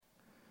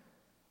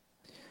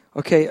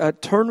Okay,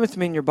 turn with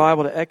me in your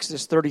Bible to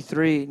Exodus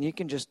 33, and you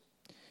can just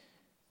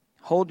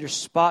hold your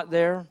spot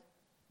there.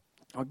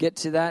 I'll get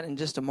to that in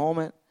just a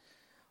moment.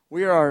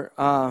 We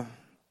are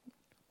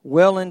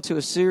well into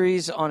a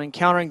series on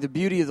encountering the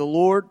beauty of the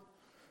Lord,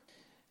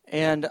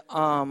 and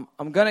I'm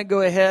going to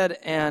go ahead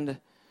and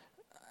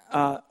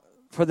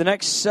for the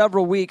next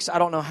several weeks, I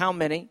don't know how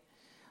many,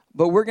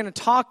 but we're going to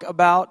talk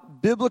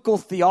about biblical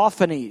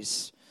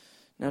theophanies.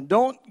 Now,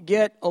 don't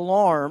get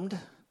alarmed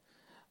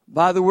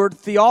by the word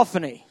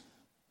theophany.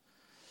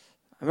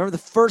 I remember the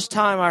first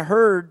time I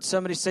heard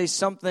somebody say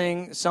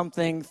something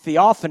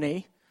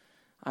theophany,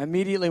 I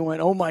immediately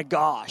went, oh my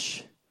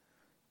gosh,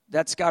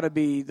 that's got to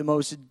be the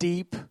most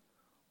deep,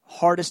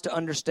 hardest to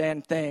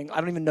understand thing. I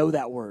don't even know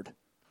that word.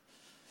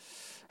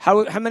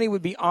 How many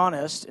would be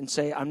honest and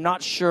say, I'm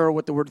not sure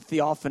what the word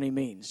theophany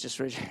means? Just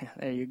raise your hand.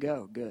 There you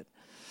go. Good.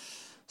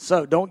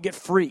 So don't get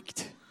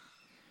freaked.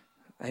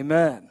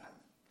 Amen.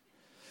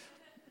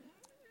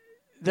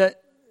 The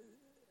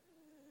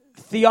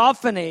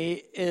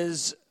theophany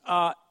is,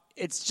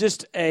 it's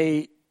just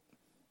a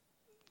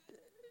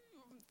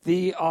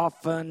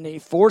theophany,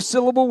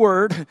 4-syllable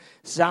word.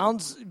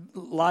 Sounds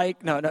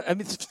like, I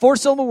mean, it's a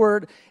 4-syllable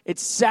word. It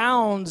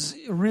sounds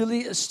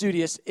really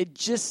studious. It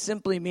just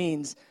simply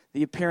means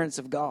the appearance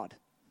of God.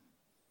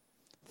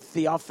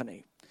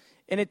 Theophany.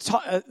 And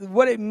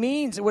what it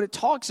means, what it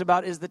talks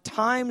about is the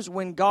times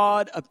when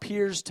God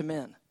appears to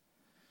men.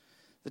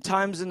 The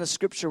times in the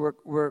scripture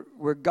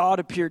where God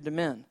appeared to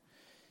men.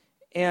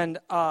 And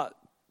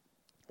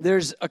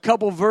there's a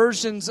couple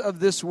versions of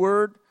this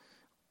word.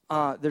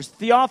 There's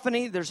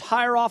theophany, there's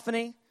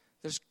hierophany,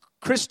 there's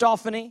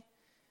Christophany.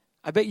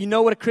 I bet you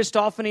know what a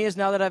Christophany is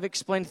now that I've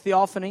explained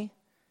theophany.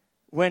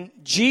 When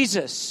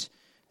Jesus,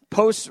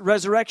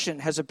 post-resurrection,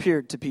 has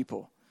appeared to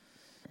people.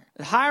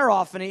 The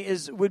hierophany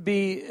would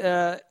be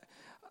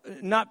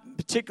not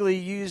particularly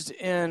used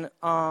in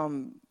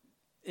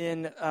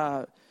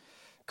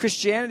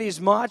Christianity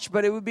as much,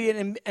 but it would be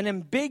an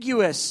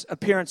ambiguous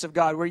appearance of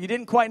God where you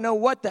didn't quite know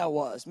what that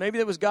was. Maybe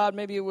it was God,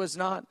 maybe it was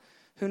not.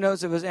 Who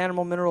knows? It was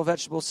animal, mineral,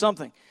 vegetable,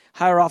 something.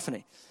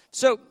 Hierophany.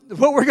 So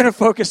what we're going to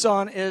focus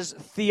on is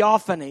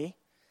theophany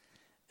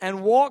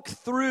and walk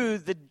through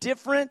the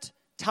different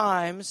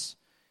times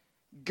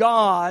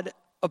God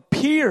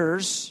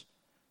appears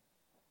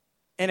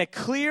in a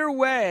clear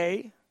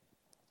way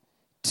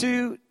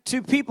to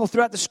people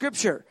throughout the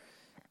Scripture.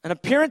 An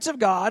appearance of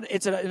God,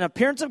 it's an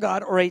appearance of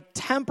God or a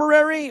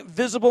temporary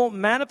visible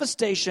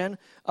manifestation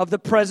of the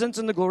presence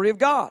and the glory of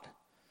God.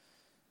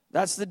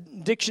 That's the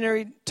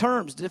dictionary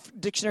terms,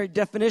 dictionary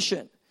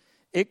definition.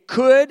 It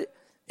could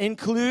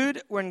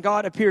include when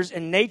God appears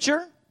in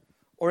nature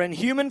or in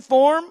human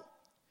form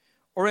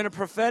or in a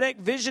prophetic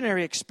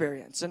visionary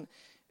experience. And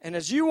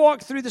as you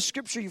walk through the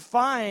Scripture, you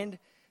find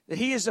that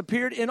He has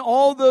appeared in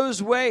all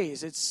those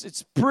ways.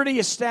 It's pretty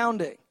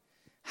astounding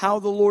how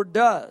the Lord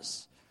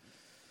does.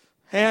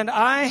 And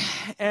I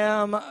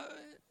am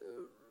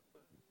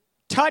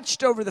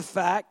touched over the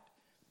fact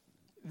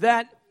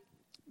that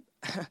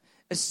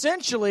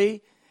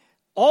essentially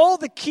all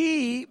the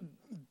key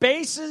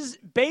bases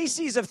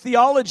of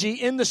theology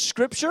in the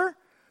Scripture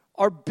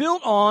are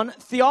built on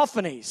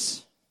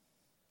theophanies.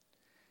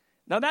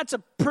 Now that's a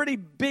pretty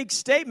big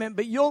statement,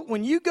 but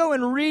when you go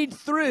and read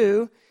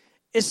through,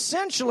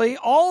 essentially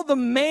all the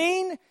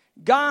main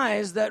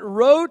guys that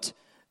wrote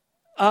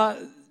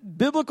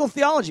biblical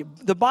theology,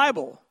 the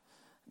Bible,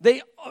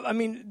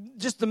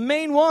 just the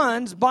main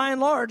ones, by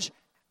and large,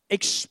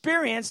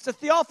 experienced a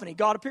theophany.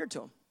 God appeared to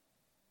them.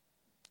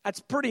 That's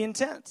pretty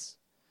intense.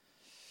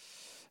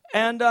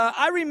 And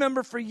I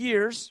remember for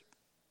years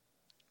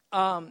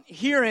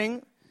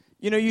hearing,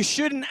 you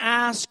shouldn't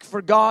ask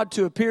for God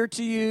to appear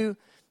to you.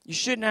 You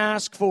shouldn't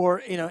ask for,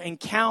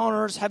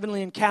 encounters,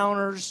 heavenly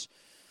encounters.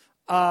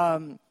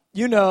 You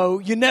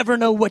never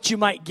know what you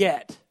might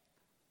get.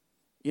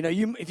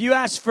 If you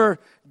ask for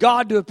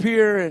God to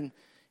appear and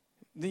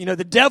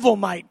the devil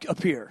might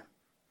appear.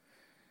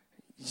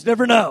 You just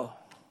never know.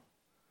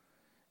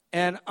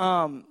 And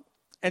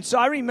so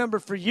I remember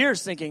for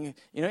years thinking,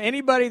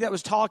 anybody that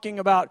was talking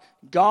about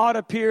God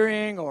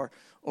appearing or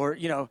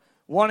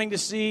wanting to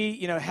see,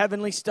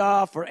 heavenly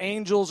stuff or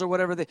angels or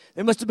whatever, they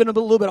must have been a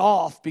little bit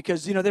off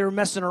because, they were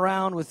messing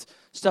around with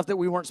stuff that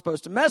we weren't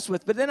supposed to mess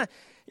with. But then,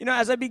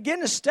 as I began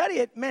to study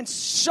it, man,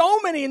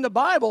 so many in the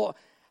Bible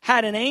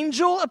had an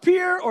angel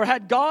appear or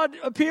had God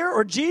appear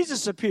or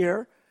Jesus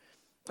appear.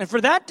 And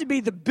for that to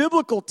be the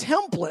biblical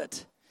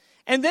template,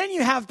 and then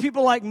you have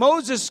people like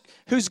Moses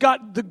who's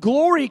got the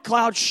glory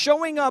cloud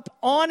showing up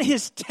on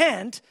his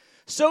tent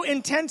so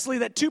intensely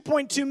that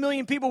 2.2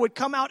 million people would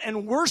come out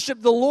and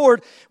worship the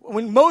Lord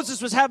when Moses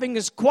was having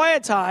his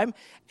quiet time.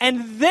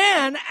 And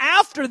then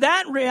after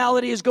that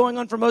reality is going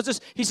on for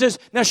Moses, he says,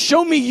 now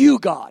show me you,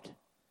 God.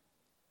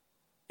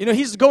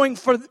 He's going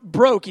for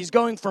broke. He's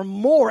going for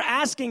more,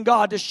 asking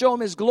God to show him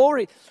his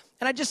glory.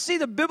 And I just see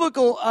the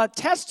biblical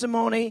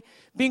testimony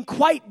being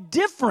quite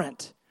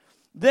different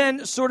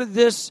than sort of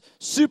this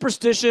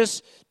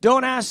superstitious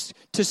Don't ask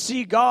to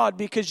see God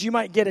because you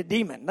might get a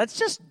demon. That's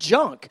just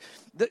junk.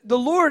 The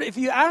Lord, if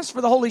you ask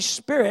for the Holy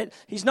Spirit,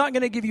 He's not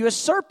going to give you a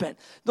serpent.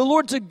 The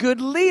Lord's a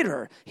good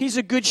leader. He's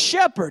a good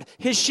shepherd.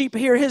 His sheep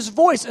hear His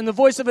voice, and the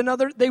voice of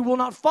another they will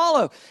not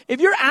follow.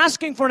 If you're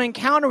asking for an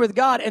encounter with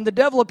God and the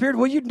devil appeared,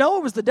 well, you'd know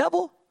it was the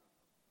devil.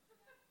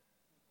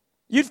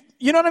 You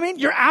know what I mean?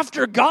 You're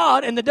after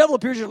God, and the devil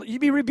appears,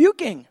 you'd be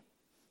rebuking.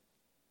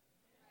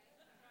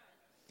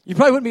 You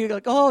probably wouldn't be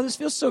like, oh, this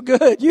feels so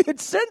good. You'd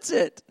sense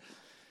it.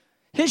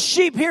 His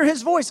sheep hear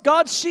His voice.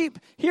 God's sheep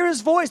hear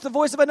His voice. The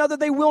voice of another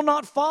they will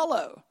not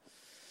follow.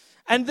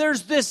 And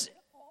there's this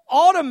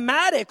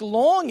automatic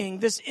longing,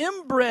 this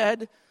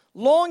inbred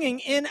longing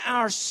in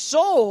our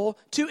soul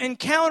to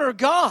encounter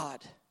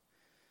God,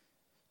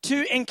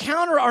 to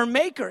encounter our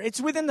Maker.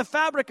 It's within the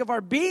fabric of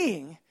our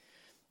being.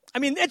 I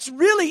mean, it's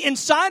really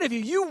inside of you.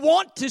 You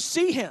want to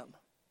see Him.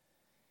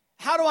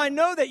 How do I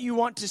know that you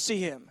want to see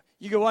Him?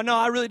 You go, well, no,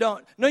 I really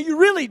don't. No, you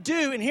really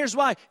do, and here's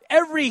why.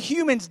 Every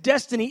human's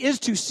destiny is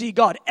to see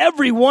God.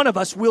 Every one of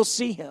us will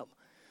see Him,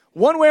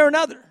 one way or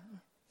another.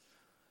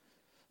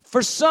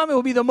 For some, it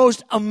will be the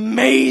most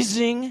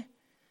amazing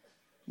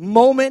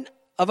moment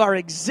of our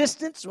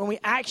existence when we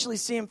actually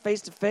see Him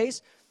face to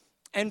face.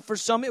 And for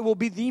some, it will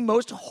be the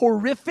most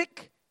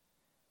horrific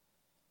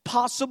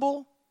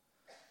possible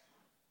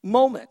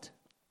moment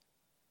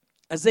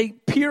as they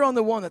peer on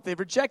the one that they've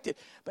rejected.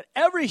 But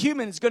every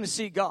human is going to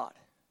see God.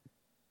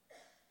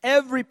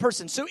 Every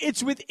person. So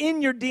it's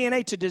within your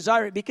DNA to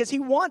desire it because He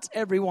wants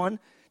everyone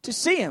to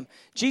see Him.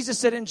 Jesus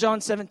said in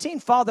John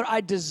 17, Father,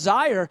 I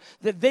desire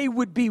that they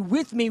would be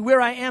with me where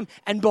I am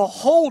and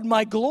behold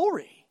my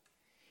glory.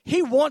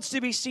 He wants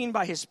to be seen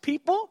by His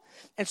people.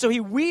 And so He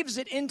weaves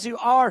it into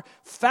our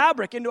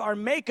fabric, into our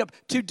makeup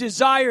to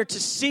desire to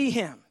see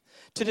Him,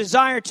 to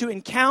desire to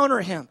encounter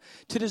Him,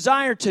 to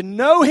desire to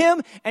know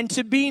Him and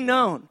to be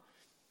known.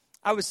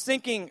 I was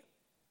thinking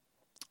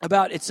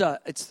about,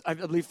 I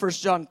believe 1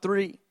 John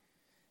 3.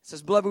 It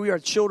says, beloved, we are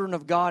children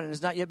of God, and it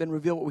has not yet been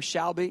revealed what we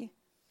shall be.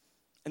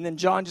 And then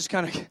John just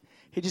kind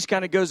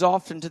of goes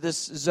off into this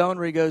zone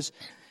where he goes,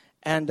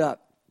 and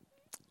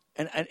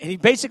he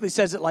basically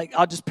says it like,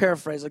 I'll just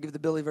paraphrase, I'll give the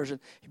Billy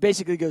version. He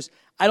basically goes,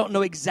 I don't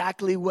know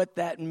exactly what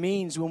that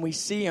means when we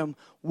see Him,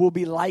 we'll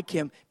be like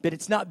Him, but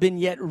it's not been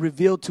yet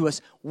revealed to us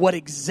what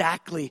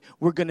exactly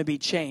we're going to be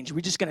changed.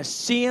 We're just going to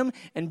see Him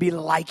and be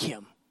like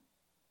Him.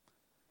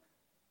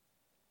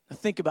 Now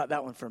think about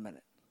that one for a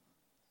minute.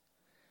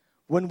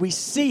 When we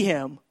see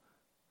Him,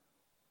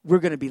 we're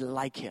going to be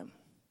like Him.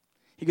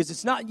 He goes,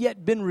 it's not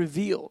yet been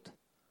revealed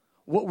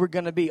what we're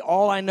going to be.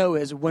 All I know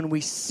is when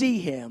we see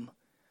Him,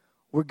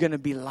 we're going to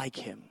be like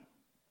Him.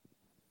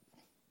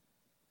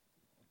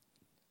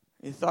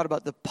 You thought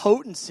about the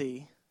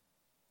potency.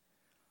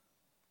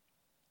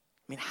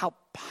 I mean, how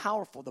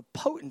powerful the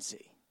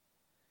potency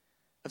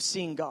of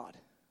seeing God.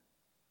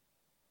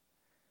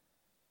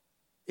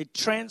 It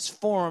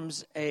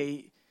transforms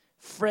a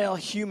frail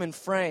human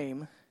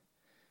frame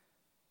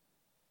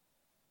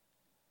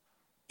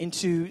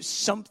into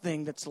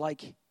something that's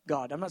like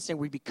God. I'm not saying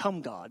we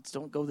become gods.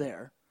 Don't go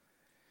there.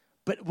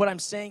 But what I'm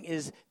saying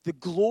is the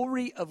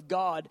glory of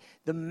God,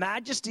 the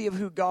majesty of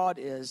who God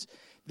is,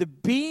 the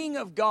being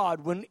of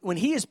God, when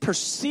He is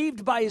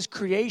perceived by His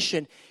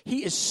creation,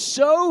 He is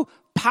so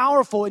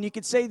powerful, and you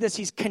could say this,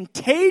 He's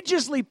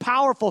contagiously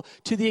powerful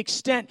to the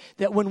extent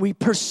that when we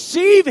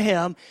perceive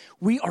Him,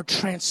 we are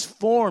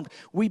transformed.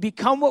 We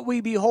become what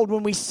we behold.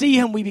 When we see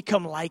Him, we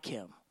become like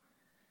Him.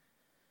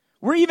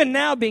 We're even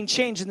now being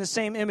changed in the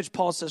same image,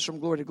 Paul says, from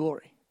glory to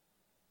glory.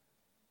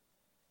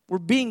 We're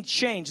being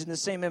changed in the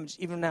same image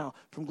even now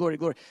from glory to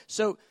glory.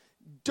 So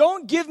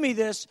don't give me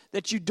this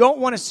that you don't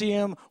want to see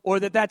Him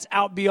or that's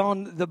out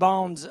beyond the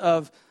bounds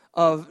of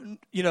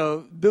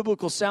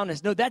biblical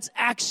soundness. No, that's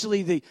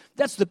actually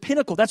that's the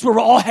pinnacle. That's where we're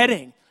all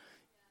heading.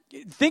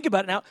 Think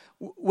about it now.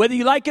 Whether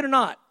you like it or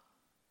not,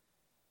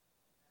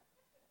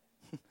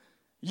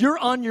 you're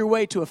on your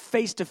way to a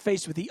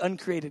face-to-face with the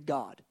uncreated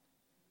God.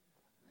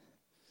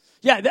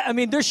 Yeah,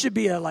 there should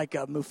be a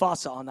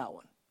Mufasa on that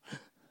one.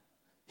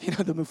 You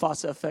know, the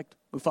Mufasa effect.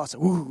 Mufasa,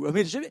 ooh. I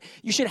mean,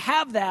 you should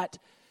have that.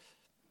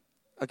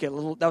 Okay, that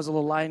was a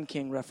little Lion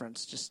King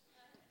reference. Just,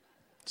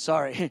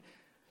 sorry.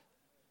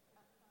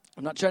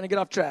 I'm not trying to get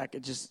off track. I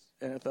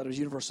thought it was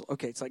universal.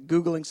 Okay, it's like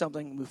Googling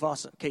something,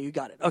 Mufasa. Okay, you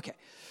got it. Okay.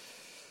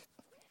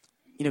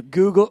 You know,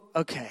 Google.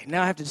 Okay,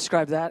 now I have to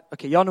describe that.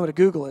 Okay, y'all know what a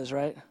Google is,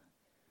 right?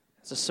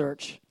 It's a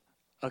search.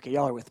 Okay,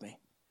 y'all are with me.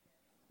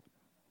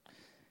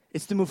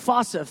 It's the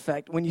Mufasa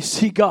effect when you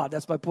see God.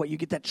 That's my point. You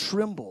get that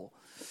tremble.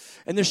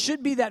 And there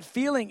should be that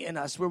feeling in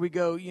us where we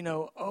go,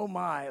 oh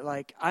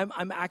my,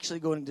 I'm actually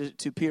going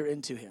to peer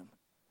into Him.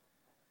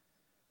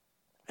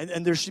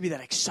 And there should be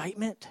that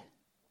excitement.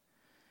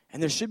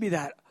 And there should be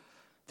that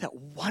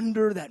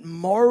wonder, that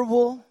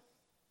marvel.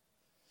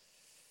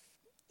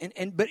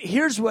 But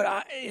here's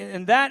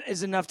and that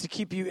is enough to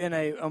keep you in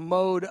a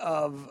mode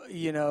of,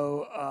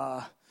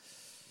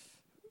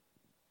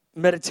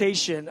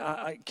 meditation,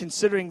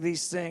 considering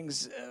these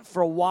things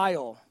for a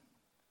while.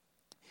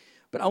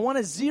 But I want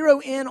to zero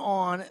in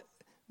on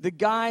the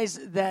guys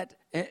that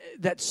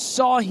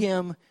saw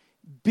him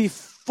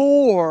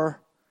before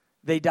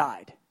they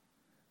died.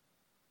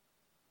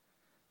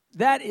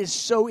 That is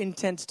so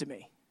intense to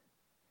me.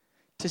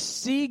 To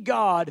see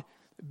God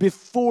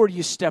before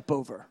you step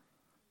over.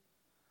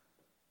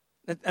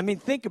 I mean,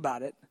 think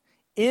about it.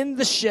 In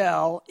the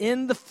shell,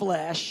 in the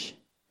flesh,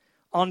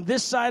 on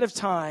this side of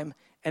time,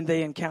 and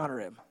they encounter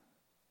him.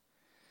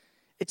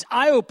 It's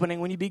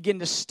eye-opening when you begin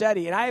to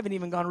study, and I haven't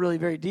even gone really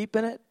very deep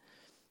in it,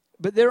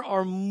 but there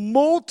are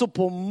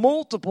multiple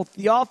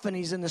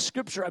theophanies in the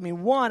Scripture. I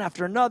mean, one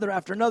after another,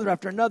 after another,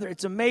 after another.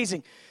 It's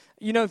amazing.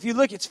 You know,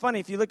 it's funny,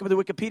 if you look at the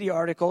Wikipedia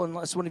article,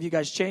 unless one of you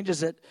guys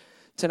changes it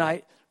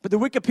tonight, but the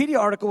Wikipedia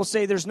article will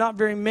say there's not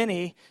very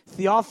many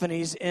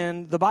theophanies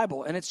in the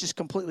Bible, and it's just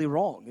completely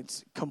wrong.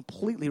 It's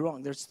completely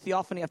wrong. There's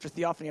theophany after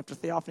theophany after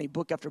theophany,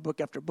 book after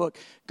book after book,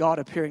 God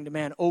appearing to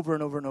man over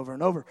and over and over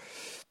and over.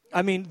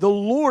 I mean, the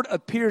Lord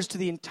appears to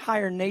the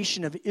entire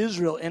nation of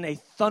Israel in a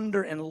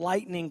thunder and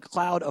lightning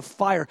cloud of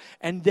fire,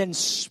 and then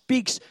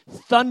speaks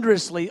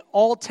thunderously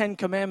all 10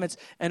 commandments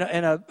and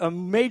a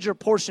major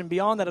portion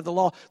beyond that of the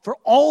law for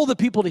all the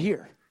people to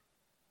hear.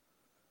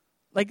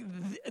 Like,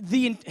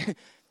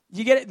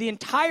 you get it? The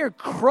entire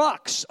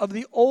crux of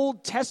the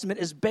Old Testament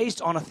is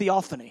based on a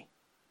theophany.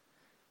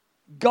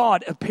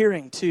 God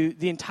appearing to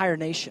the entire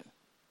nation.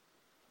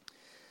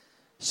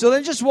 So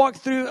let's just walk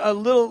through a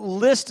little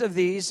list of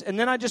these, and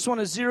then I just want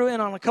to zero in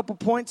on a couple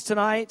points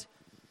tonight,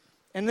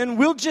 and then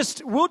we'll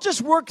just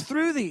work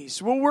through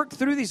these. We'll work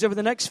through these over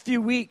the next few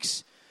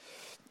weeks.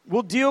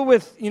 We'll deal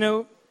with,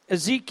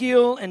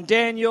 Ezekiel and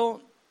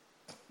Daniel,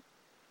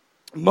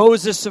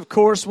 Moses, of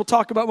course. We'll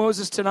talk about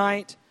Moses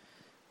tonight.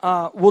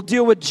 We'll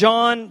deal with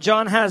John.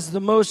 John has the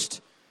most,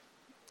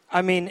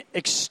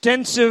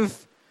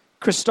 extensive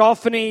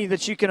Christophany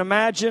that you can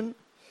imagine,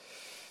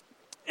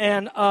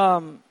 And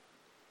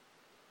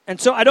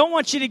so I don't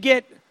want you to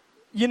get,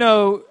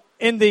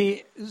 in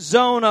the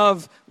zone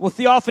of,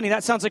 theophany,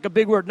 that sounds like a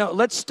big word. No,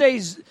 let's stay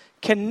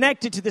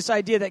connected to this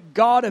idea that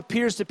God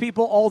appears to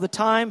people all the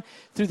time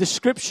through the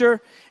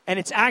Scripture, and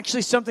it's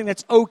actually something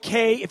that's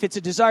okay if it's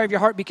a desire of your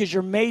heart because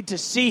you're made to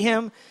see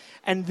him.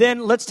 And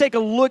then let's take a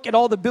look at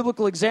all the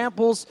biblical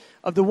examples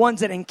of the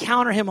ones that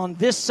encounter him on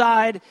this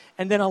side,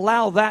 and then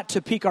allow that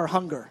to pique our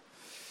hunger.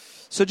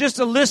 So just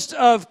a list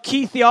of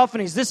key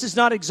theophanies. This is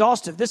not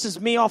exhaustive. This is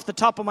me off the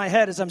top of my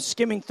head as I'm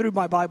skimming through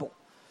my Bible.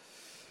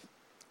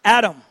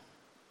 Adam,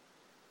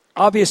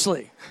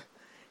 obviously.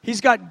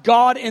 He's got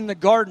God in the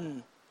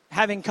garden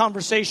having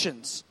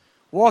conversations,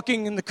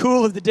 walking in the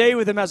cool of the day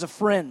with him as a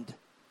friend.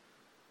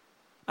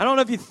 I don't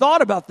know if you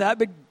thought about that,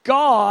 but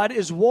God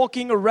is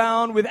walking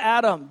around with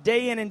Adam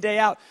day in and day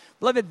out.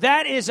 Beloved,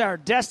 that is our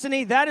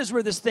destiny. That is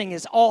where this thing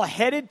is all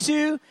headed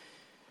to.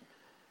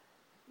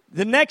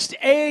 The next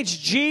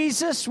age,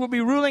 Jesus will be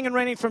ruling and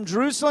reigning from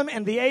Jerusalem,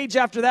 and the age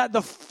after that,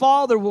 the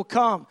Father will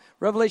come.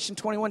 Revelation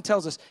 21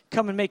 tells us,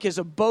 come and make his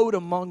abode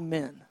among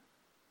men.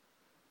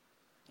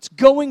 It's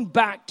going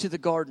back to the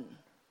garden.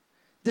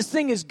 This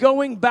thing is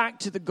going back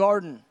to the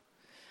garden.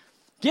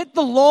 Get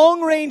the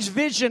long-range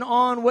vision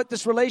on what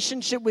this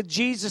relationship with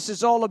Jesus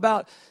is all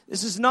about.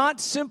 This is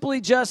not simply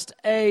just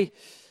a,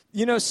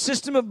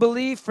 system of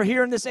belief for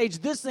here in this age.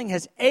 This thing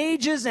has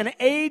ages and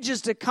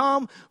ages to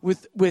come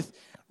with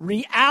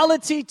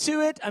reality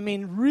to it.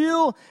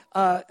 Real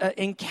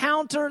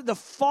encounter. The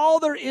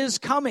Father is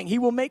coming. He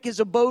will make his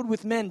abode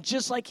with men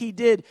just like he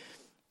did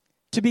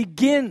to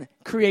begin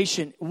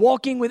creation,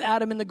 walking with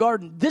Adam in the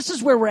garden. This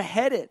is where we're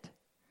headed.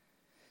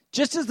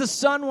 Just as the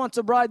Son wants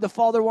a bride, the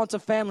Father wants a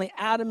family.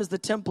 Adam is the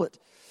template.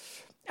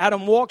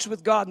 Adam walks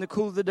with God in the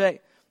cool of the day.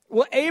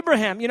 Well,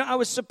 Abraham, I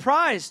was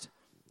surprised.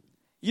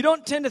 You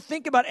don't tend to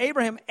think about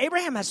Abraham.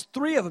 Abraham has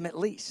 3 of them at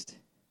least.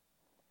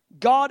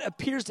 God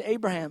appears to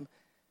Abraham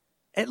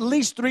at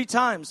least 3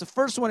 times. The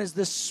first one is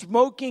this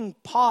smoking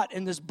pot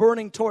and this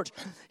burning torch.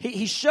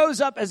 He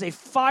shows up as a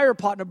fire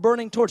pot and a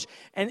burning torch,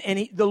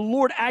 and the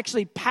Lord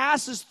actually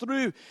passes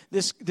through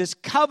this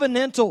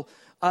covenantal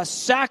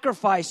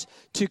sacrifice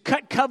to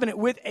cut covenant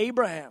with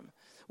Abraham.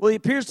 Well, he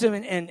appears to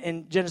him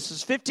in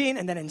Genesis 15,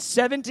 and then in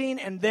 17,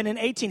 and then in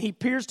 18. He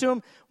appears to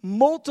him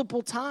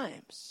multiple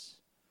times.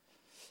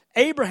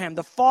 Abraham,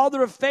 the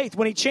father of faith,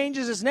 when he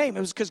changes his name, it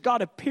was because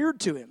God appeared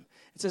to him.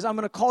 It says, I'm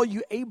going to call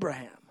you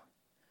Abraham.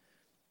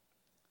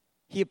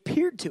 He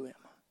appeared to him.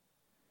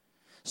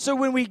 So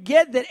when we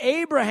get that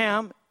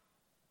Abraham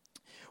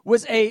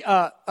was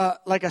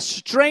like a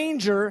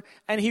stranger,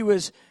 and he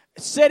was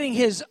setting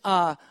his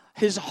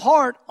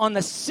heart on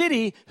the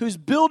city whose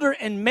builder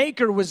and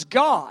maker was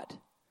God.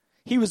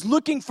 He was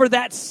looking for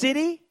that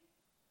city.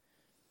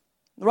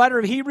 The writer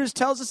of Hebrews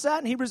tells us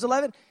that in Hebrews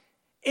 11.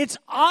 It's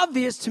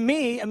obvious to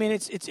me,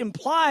 it's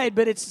implied,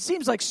 but it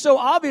seems like so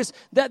obvious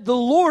that the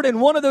Lord in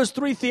one of those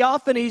 3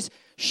 theophanies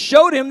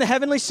showed him the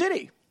heavenly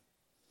city.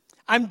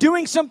 I'm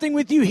doing something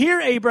with you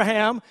here,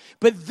 Abraham,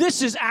 but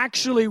this is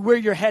actually where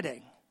you're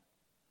heading.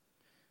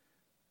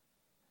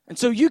 And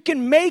so you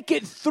can make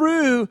it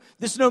through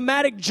this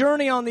nomadic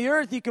journey on the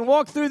earth. You can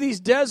walk through these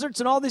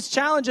deserts and all these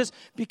challenges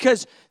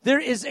because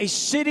there is a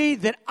city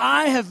that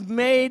I have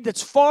made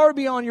that's far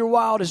beyond your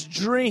wildest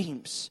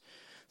dreams.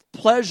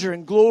 Pleasure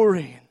and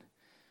glory.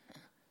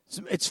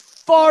 It's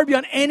far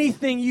beyond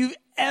anything you've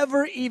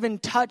ever even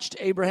touched,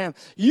 Abraham.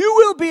 You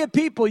will be a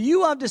people.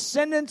 You have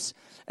descendants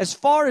as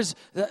far as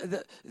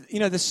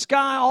the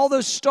sky, all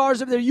those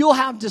stars up there. You'll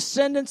have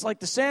descendants like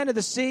the sand of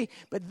the sea.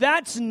 But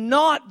that's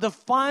not the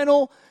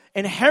final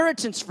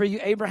inheritance for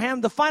you,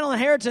 Abraham. The final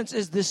inheritance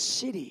is this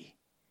city.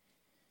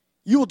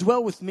 You will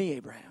dwell with me,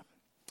 Abraham.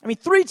 I mean,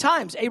 3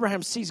 times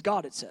Abraham sees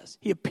God, it says.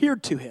 He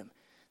appeared to him.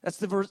 That's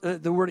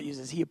the word it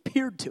uses. He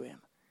appeared to him.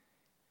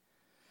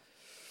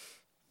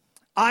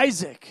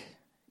 Isaac.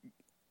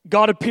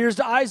 God appears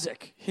to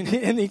Isaac.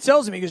 And he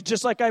tells him, he goes,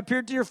 just like I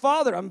appeared to your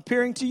father, I'm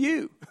appearing to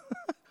you.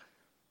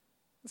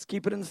 Let's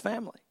keep it in the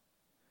family.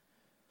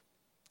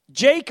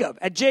 Jacob,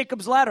 at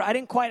Jacob's ladder, I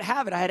didn't quite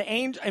have it. I had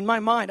in my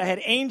mind, I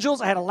had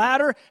angels, I had a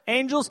ladder,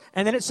 angels,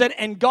 and then it said,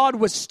 and God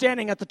was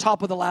standing at the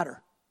top of the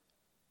ladder.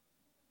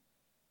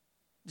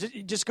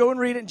 Just go and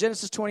read it in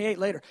Genesis 28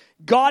 later.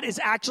 God is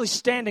actually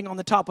standing on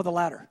the top of the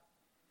ladder.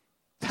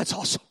 That's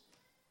awesome.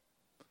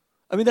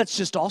 I mean, that's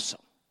just awesome.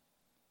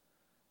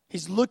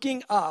 He's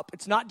looking up.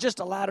 It's not just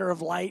a ladder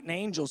of light and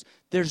angels.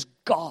 There's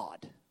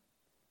God.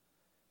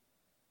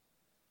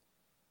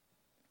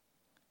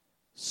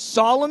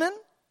 Solomon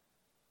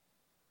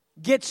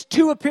gets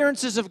 2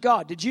 appearances of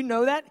God. Did you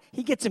know that?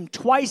 He gets him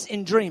twice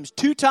in dreams,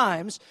 2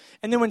 times.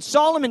 And then when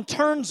Solomon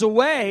turns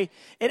away,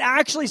 it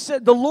actually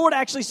said, the Lord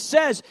actually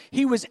says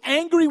he was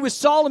angry with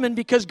Solomon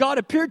because God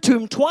appeared to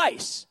him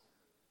twice.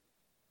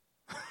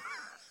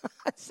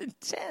 That's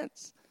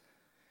intense.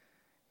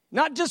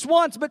 Not just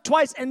once, but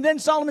twice. And then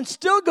Solomon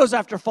still goes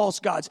after false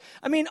gods.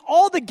 I mean,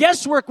 all the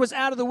guesswork was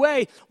out of the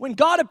way. When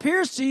God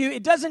appears to you,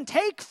 it doesn't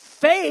take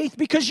faith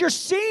because you're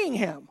seeing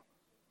him.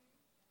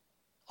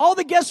 All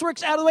the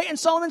guesswork's out of the way, and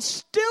Solomon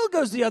still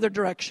goes the other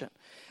direction.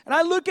 And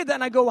I look at that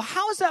and I go, well,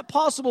 how is that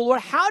possible, Lord?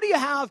 How do you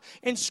have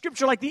in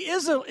Scripture, like the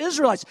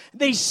Israelites,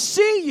 they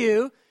see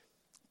you,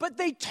 but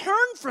they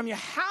turn from you.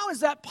 How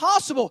is that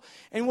possible?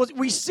 And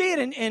we see it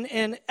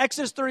in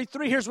Exodus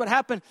 33. Here's what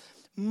happened.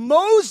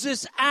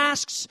 Moses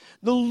asks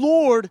the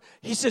Lord,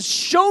 he says,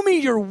 show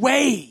me your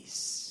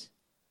ways.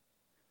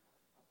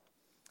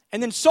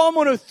 And then Psalm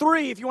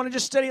 103, if you want to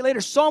just study it later,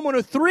 Psalm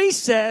 103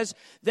 says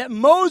that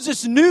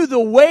Moses knew the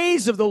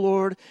ways of the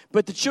Lord,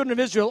 but the children of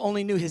Israel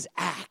only knew his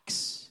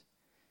acts.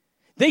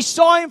 They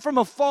saw him from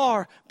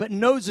afar, but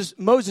Moses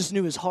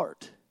knew his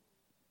heart.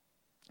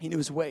 He knew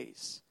his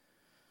ways.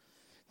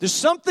 There's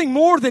something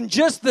more than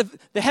just the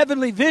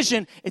heavenly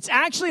vision. It's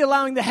actually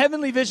allowing the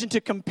heavenly vision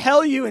to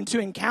compel you and to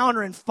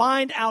encounter and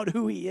find out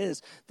who he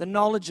is, the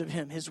knowledge of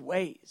him, his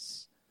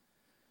ways.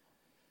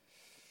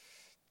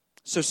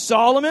 So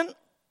Solomon,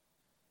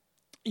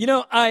 you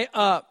know,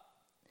 I'm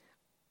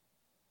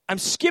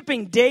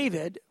skipping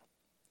David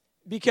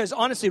because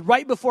honestly,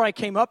 right before I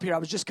came up here, I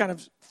was just kind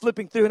of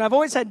flipping through. And I've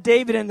always had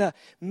David in the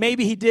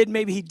maybe he did,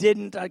 maybe he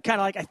didn't. Kind of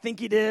like I think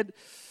he did.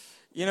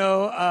 You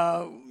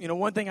know,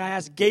 one thing I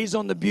asked, gaze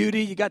on the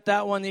beauty. You got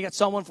that one. You got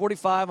Psalm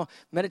 145.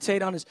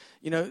 Meditate on his,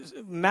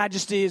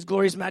 majesty, his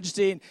glorious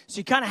majesty. And so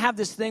you kind of have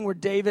this thing where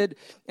David,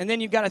 and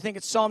then you've got, I think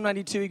it's Psalm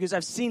 92. He goes,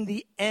 I've seen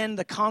the end,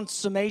 the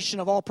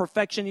consummation of all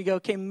perfection. You go,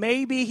 okay,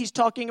 maybe he's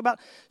talking about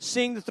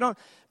seeing the throne.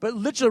 But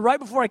literally right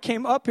before I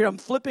came up here, I'm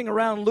flipping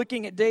around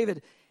looking at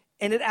David.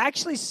 And it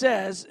actually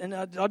says, and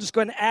I'll just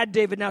go ahead and add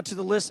David now to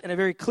the list in a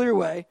very clear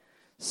way.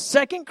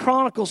 2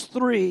 Chronicles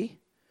 3,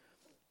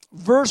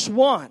 verse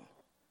 1.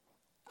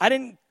 I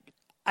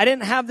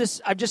didn't have this,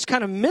 I've just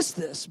kind of missed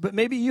this, but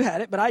maybe you had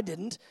it, but I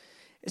didn't.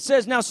 It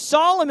says, now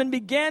Solomon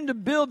began to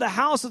build the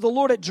house of the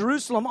Lord at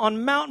Jerusalem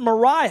on Mount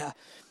Moriah.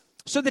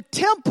 So the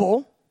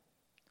temple,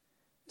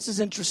 this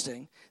is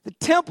interesting, the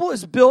temple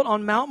is built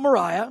on Mount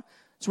Moriah.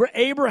 It's where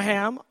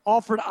Abraham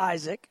offered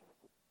Isaac.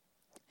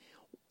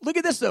 Look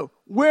at this though,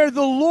 where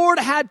the Lord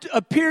had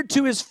appeared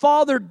to his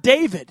father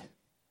David.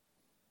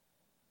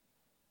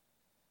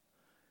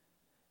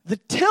 The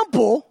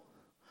temple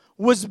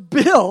was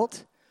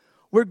built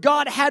where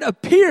God had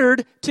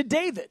appeared to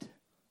David.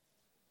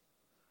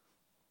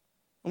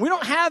 And we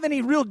don't have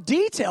any real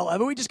detail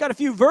of it. We just got a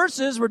few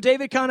verses where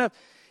David kind of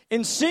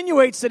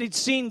insinuates that he'd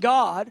seen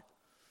God.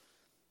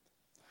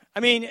 I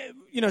mean,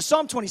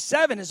 Psalm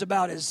 27 is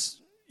about his,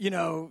 he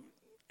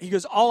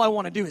goes, all I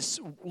want to do is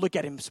look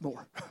at him some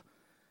more. I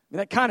mean,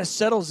 that kind of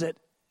settles it,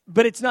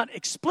 but it's not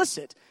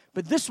explicit.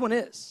 But this one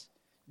is.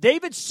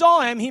 David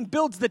saw him. He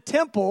builds the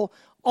temple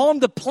on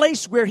the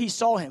place where he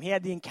saw him. He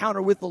had the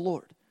encounter with the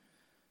Lord.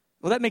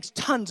 Well, that makes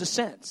tons of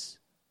sense.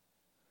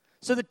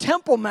 So the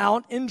Temple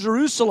Mount in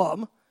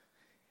Jerusalem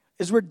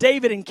is where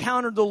David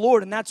encountered the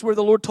Lord, and that's where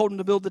the Lord told him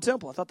to build the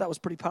temple. I thought that was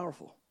pretty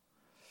powerful.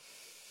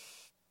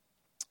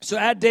 So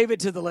add David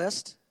to the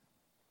list.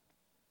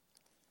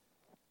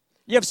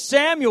 You have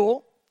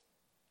Samuel.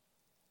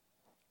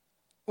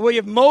 Well, you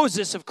have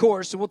Moses, of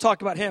course, and we'll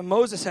talk about him.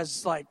 Moses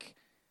has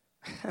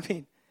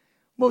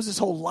Moses'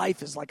 whole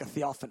life is like a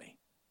theophany.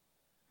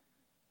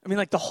 I mean,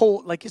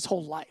 his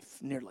whole life,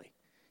 nearly.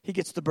 He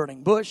gets the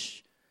burning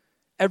bush.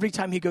 Every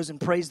time he goes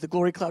and prays, the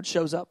glory cloud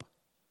shows up.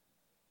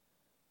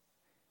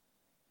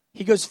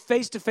 He goes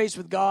face to face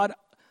with God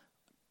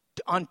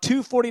on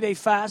 2 40-day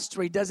fasts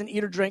where he doesn't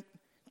eat or drink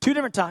 2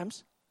 different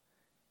times.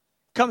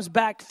 Comes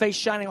back, face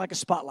shining like a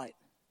spotlight.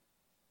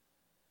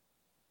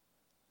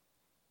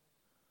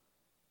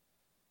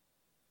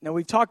 Now,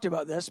 we've talked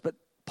about this, but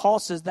Paul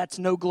says that's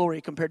no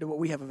glory compared to what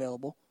we have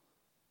available.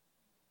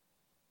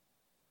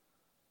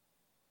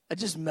 It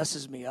just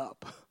messes me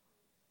up.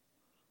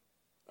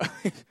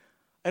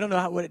 I don't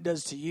know what it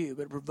does to you,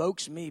 but it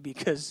provokes me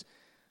because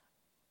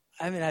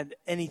I haven't had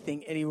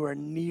anything anywhere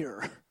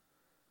near.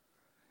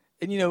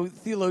 And,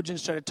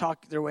 theologians try to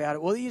talk their way out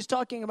of it. Well, he's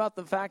talking about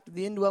the fact of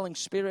the indwelling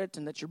spirit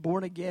and that you're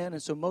born again,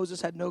 and so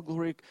Moses had no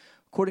glory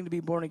according to be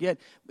born again.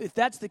 If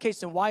that's the case,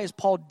 then why is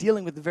Paul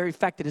dealing with the very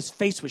fact that his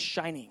face was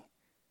shining?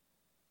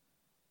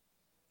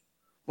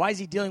 Why is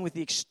he dealing with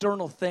the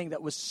external thing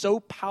that was so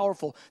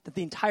powerful that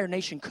the entire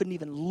nation couldn't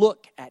even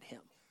look at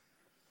him?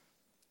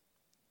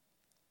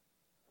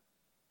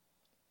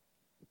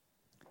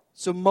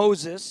 So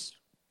Moses,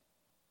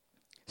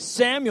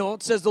 Samuel,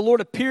 it says the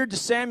Lord appeared to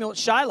Samuel at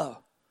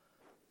Shiloh.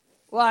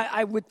 Well,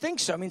 I would think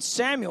so. I mean,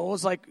 Samuel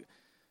is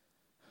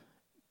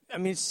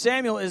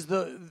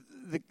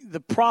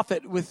the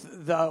prophet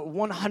with the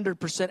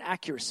 100%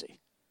 accuracy.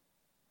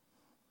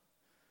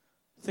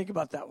 Think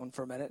about that one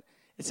for a minute.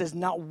 It says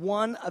not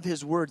one of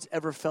his words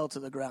ever fell to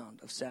the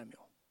ground of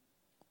Samuel.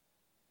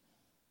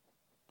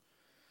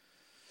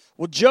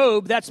 Well,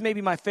 Job, that's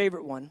maybe my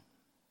favorite one.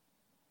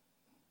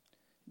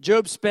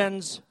 Job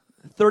spends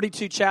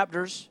 32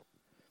 chapters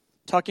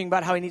talking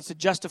about how he needs to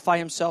justify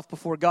himself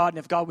before God, and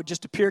if God would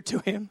just appear to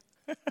him,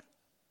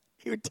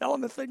 he would tell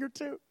him a thing or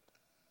two.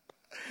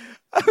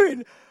 I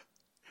mean,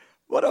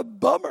 what a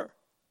bummer.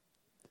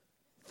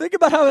 Think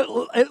about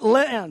how it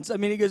lands. I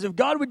mean, he goes, if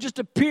God would just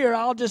appear,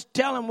 I'll just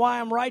tell him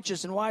why I'm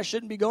righteous and why I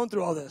shouldn't be going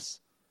through all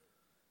this.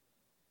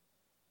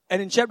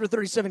 And in chapter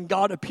 37,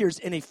 God appears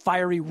in a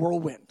fiery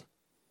whirlwind.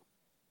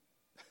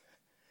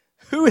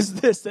 Who is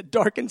this that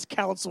darkens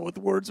counsel with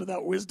words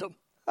without wisdom?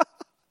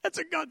 That's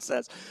what God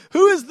says.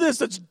 Who is this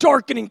that's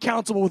darkening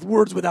counsel with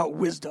words without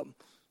wisdom?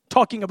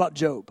 Talking about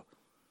Job.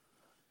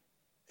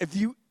 If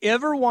you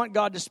ever want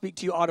God to speak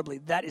to you audibly,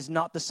 that is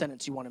not the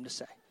sentence you want him to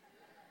say.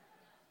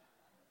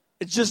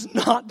 It's just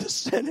not the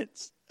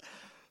sentence.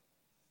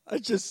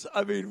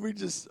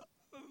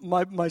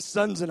 My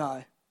sons and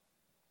I,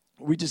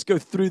 we just go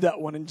through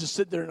that one and just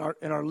sit there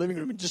in our living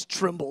room and just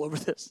tremble over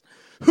this.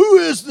 Who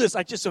is this?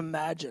 I just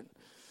imagine.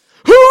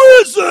 Who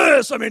is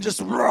this? I mean,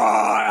 just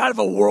out of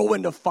a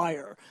whirlwind of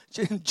fire.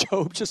 And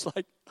Job just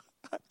like,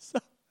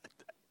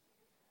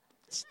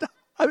 stop.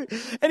 I mean,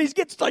 and he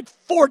gets like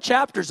 4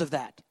 chapters of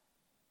that.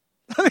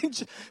 I mean,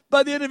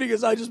 by the end of it, he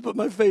goes, I just put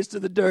my face to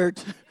the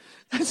dirt.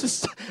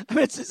 It's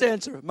his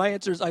answer. My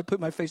answer is, I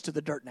put my face to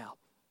the dirt now.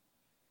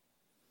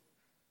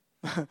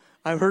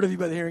 I've heard of you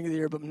by the hearing of the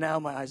ear, but now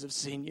my eyes have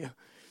seen you.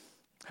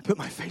 I put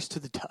my face to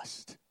the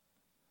dust.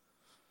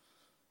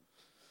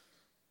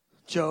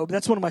 Job,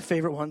 that's one of my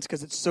favorite ones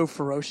because it's so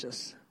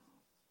ferocious.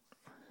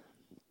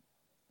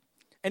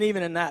 And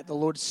even in that, the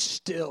Lord's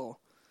still,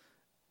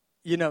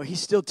 he's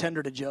still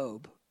tender to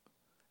Job.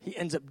 He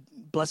ends up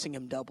blessing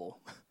him double.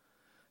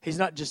 He's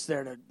not just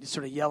there to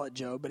sort of yell at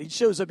Job, but he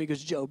shows up, he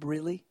goes, Job,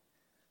 really?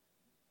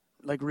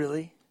 Like,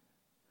 really?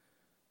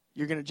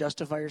 You're going to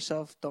justify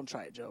yourself? Don't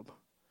try it, Job.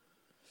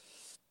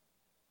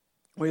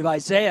 We have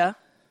Isaiah.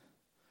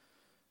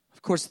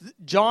 Of course,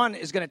 John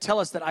is going to tell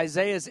us that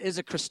Isaiah is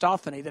a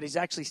Christophany, that he's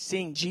actually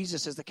seeing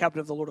Jesus as the captain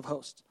of the Lord of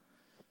hosts.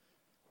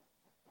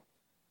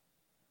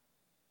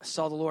 I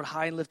saw the Lord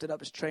high and lifted up,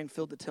 his train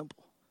filled the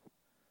temple.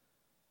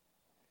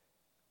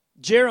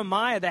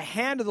 Jeremiah, the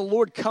hand of the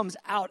Lord comes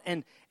out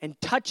and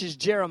touches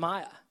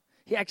Jeremiah.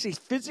 He actually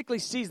physically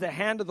sees the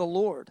hand of the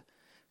Lord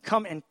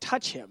come and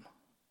touch him.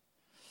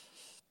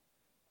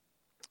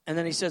 And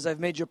then he says, I've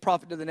made you a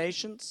prophet to the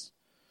nations.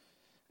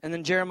 And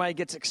then Jeremiah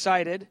gets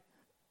excited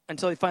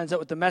until he finds out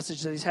what the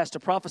message that he has to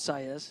prophesy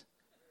is.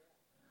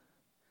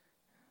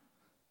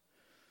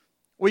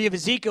 We have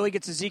Ezekiel. He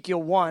gets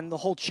Ezekiel 1, the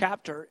whole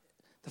chapter.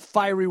 The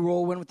fiery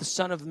whirlwind with the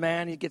Son of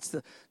Man. He gets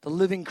the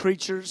living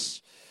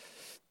creatures.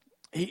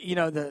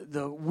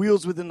 The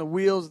wheels within the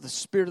wheels, the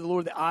Spirit of the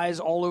Lord, the eyes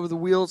all over the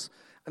wheels.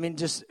 I mean,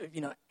 just,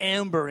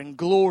 amber and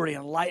glory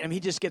and light. I mean, he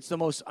just gets the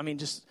most,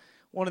 just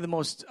one of the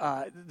most,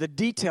 the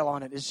detail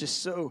on it is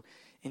just so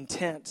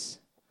intense.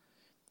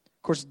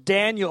 Of course,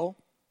 Daniel,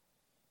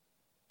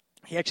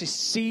 he actually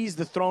sees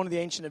the throne of the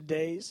Ancient of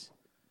Days.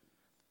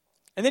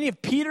 And then you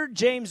have Peter,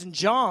 James, and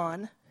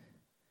John.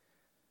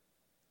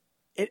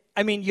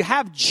 You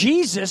have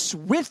Jesus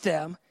with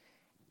them,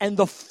 and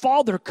the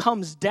Father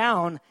comes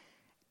down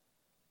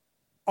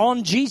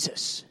on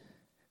Jesus.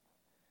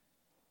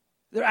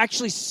 They're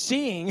actually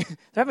seeing, they're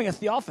having a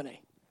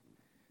theophany.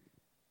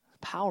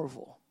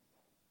 Powerful.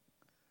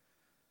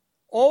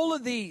 All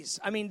of these,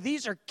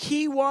 these are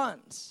key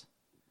ones.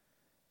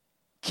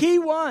 Key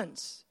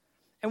ones.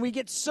 And we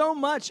get so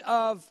much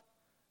of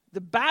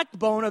the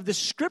backbone of the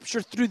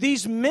Scripture through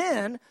these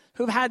men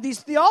who've had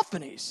these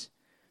theophanies.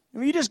 I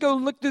mean, you just go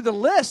look through the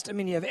list. I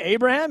mean, you have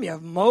Abraham, you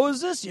have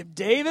Moses, you have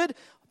David,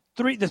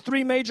 the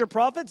three major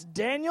prophets,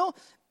 Daniel,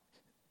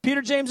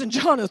 Peter, James, and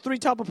John, the three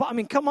top apostles. I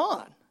mean, come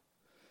on.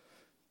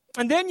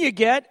 And then you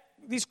get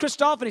these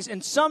Christophanies,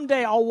 and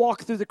someday I'll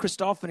walk through the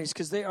Christophanies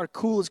because they are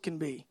cool as can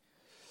be.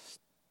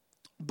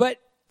 But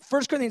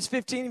 1 Corinthians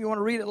 15, if you want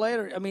to read it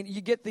later, I mean,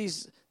 you get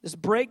this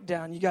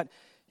breakdown. You got,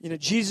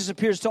 Jesus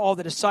appears to all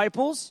the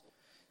disciples.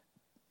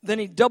 Then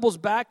he doubles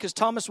back because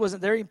Thomas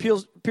wasn't there. He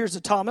appears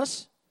to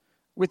Thomas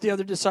with the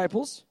other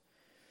disciples.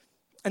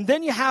 And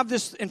then you have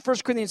this in 1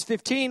 Corinthians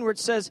 15 where it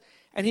says,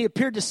 and he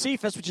appeared to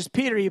Cephas, which is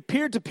Peter. He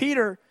appeared to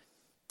Peter,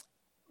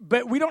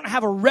 but we don't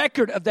have a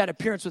record of that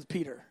appearance with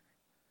Peter.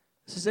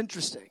 This is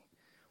interesting.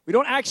 We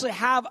don't actually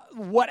have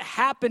what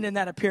happened in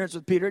that appearance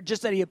with Peter,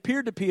 just that he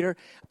appeared to Peter.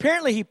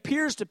 Apparently, he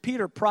appears to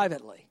Peter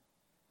privately.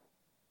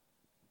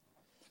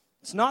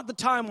 It's not the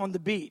time on the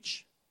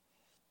beach.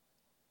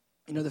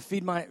 The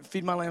feed my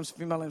lambs,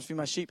 feed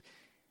my sheep.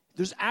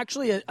 There's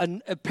actually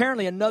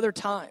apparently another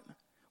time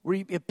where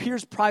he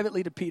appears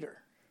privately to Peter.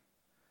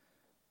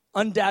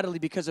 Undoubtedly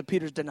because of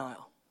Peter's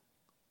denial.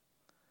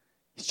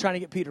 He's trying to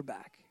get Peter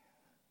back.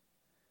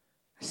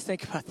 Just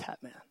think about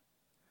that, man.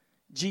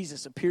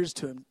 Jesus appears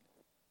to him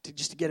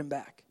just to get him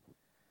back.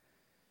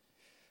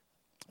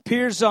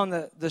 Appears on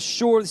the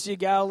shore of the Sea of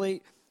Galilee.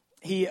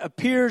 He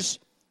appears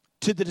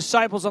to the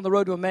disciples on the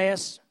road to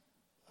Emmaus.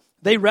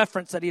 They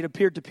reference that he had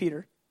appeared to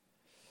Peter.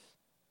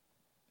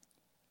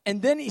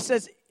 And then it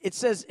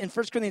says in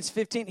 1 Corinthians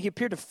 15, he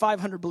appeared to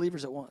 500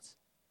 believers at once.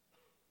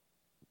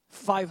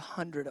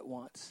 500 at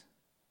once.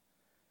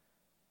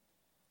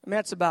 I mean,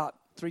 that's about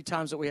 3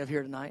 times what we have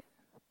here tonight.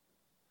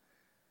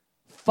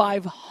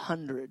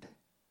 500.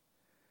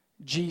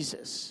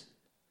 Jesus.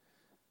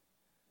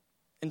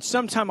 And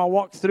sometime I'll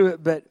walk through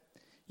it, but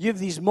you have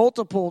these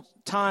multiple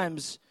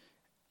times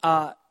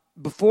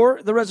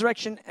before the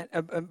resurrection,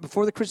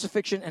 before the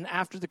crucifixion, and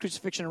after the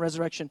crucifixion and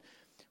resurrection,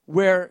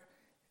 where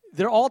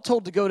they're all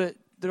told to go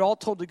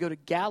to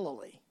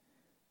Galilee.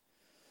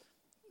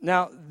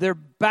 Now, they're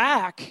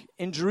back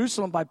in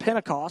Jerusalem by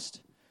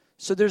Pentecost,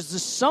 so there's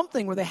this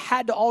something where they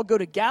had to all go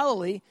to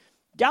Galilee.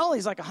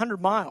 Galilee's like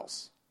 100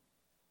 miles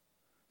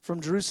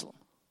from Jerusalem.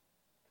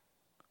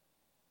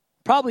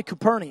 Probably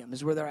Capernaum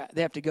is where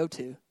they have to go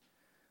to.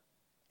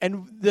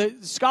 And the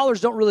scholars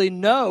don't really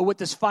know what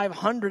this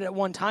 500 at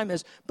one time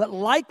is, but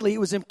likely it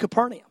was in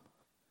Capernaum.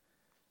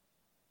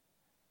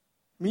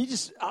 I mean,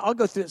 I'll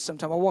go through it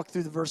sometime. I'll walk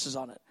through the verses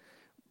on it.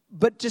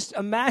 But just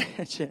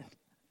imagine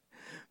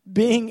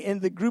being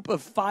in the group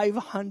of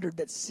 500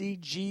 that see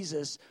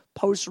Jesus,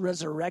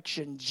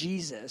 post-resurrection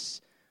Jesus.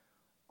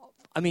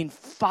 I mean,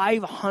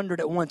 500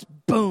 at once,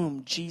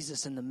 boom,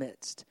 Jesus in the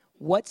midst.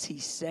 What's he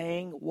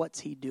saying? What's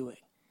he doing?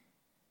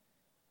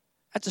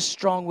 That's a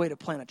strong way to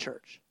plant a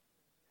church.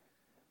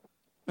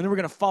 And then we're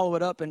going to follow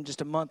it up in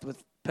just a month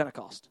with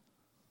Pentecost.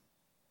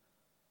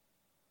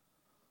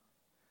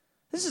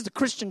 This is the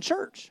Christian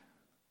church.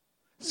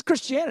 This is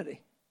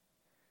Christianity.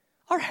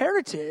 Our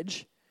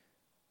heritage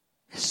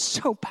is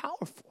so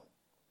powerful.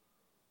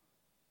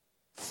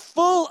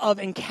 Full of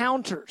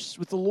encounters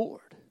with the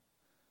Lord.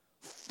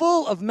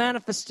 Full of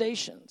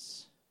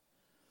manifestations.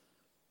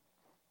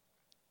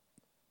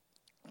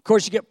 Of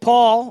course, you get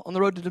Paul on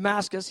the road to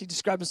Damascus. He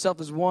described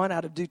himself as one.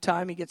 Out of due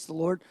time, he gets the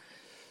Lord,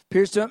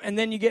 appears to him. And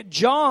then you get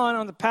John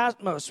on the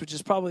Patmos, which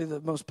is probably the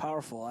most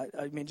powerful.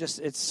 I mean, just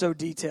it's so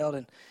detailed.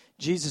 And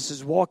Jesus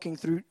is walking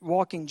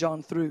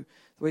John through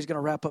the way he's going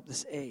to wrap up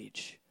this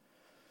age.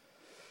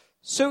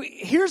 So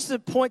here's the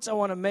points I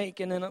want to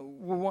make, and then I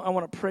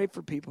want to pray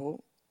for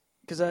people.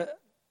 Because,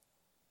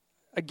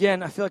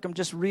 again, I feel like I'm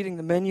just reading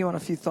the menu on a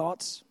few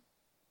thoughts.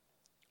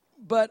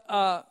 But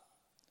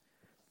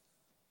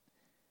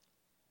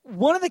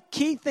one of the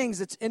key things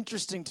that's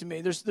interesting to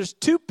me, there's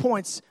 2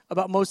 points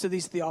about most of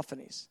these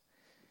theophanies.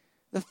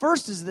 The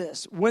first is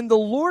this. When the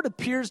Lord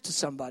appears to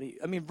somebody,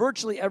 I mean,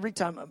 virtually every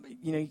time,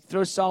 you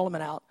throw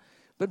Solomon out,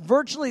 but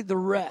virtually the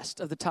rest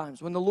of the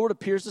times, when the Lord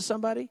appears to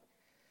somebody,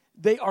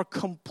 they are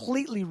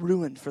completely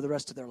ruined for the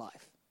rest of their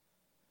life.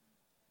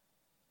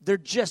 They're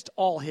just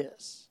all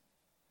his.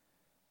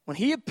 When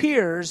he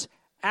appears,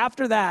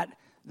 after that,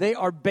 they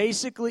are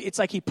basically, it's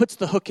like he puts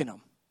the hook in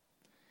them.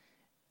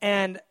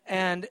 And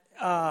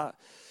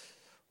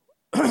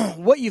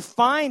what you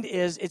find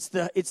is it's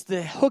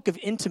the hook of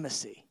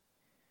intimacy.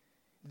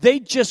 They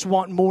just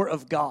want more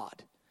of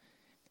God.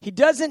 He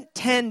doesn't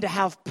tend to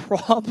have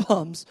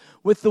problems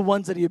with the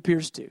ones that he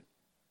appears to.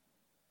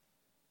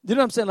 You know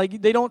what I'm saying?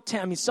 Like they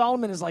don't.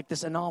 Solomon is like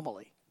this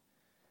anomaly.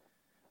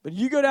 But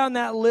you go down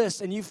that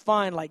list and you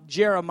find like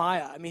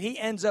Jeremiah. I mean,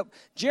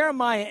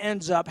 Jeremiah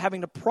ends up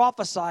having to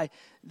prophesy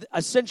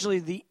essentially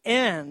the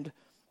end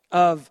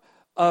of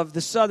the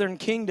southern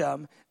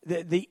kingdom,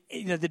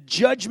 the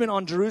judgment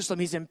on Jerusalem.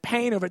 He's in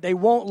pain over it. They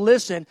won't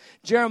listen.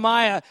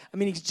 Jeremiah, I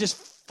mean, he's just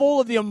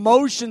full of the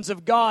emotions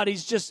of God.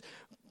 He's just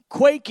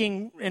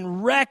quaking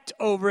and wrecked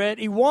over it.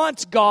 He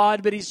wants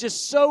God, but he's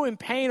just so in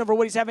pain over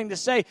what he's having to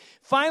say.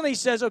 Finally, he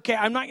says, okay,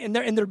 I'm not, and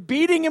they're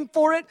beating him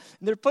for it.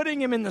 And they're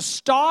putting him in the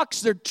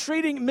stocks. They're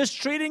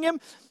mistreating him.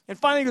 And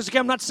finally he goes, okay,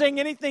 I'm not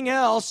saying anything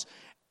else.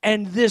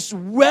 And this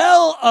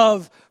well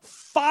of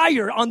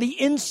fire on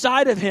the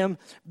inside of him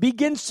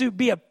begins to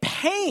be a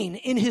pain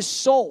in his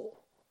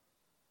soul.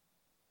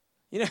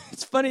 You know,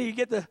 it's funny,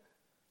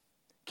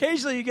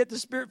 occasionally you get the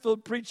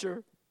spirit-filled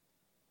preacher.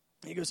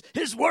 He goes,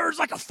 his word's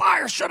like a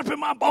fire shut up in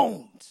my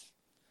bones.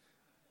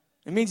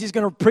 It means he's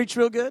going to preach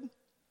real good.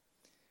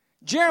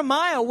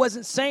 Jeremiah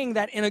wasn't saying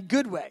that in a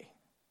good way.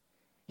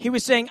 He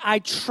was saying, I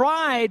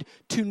tried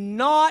to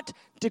not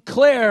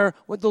declare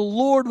what the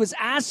Lord was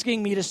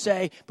asking me to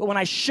say, but when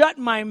I shut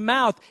my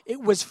mouth,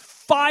 it was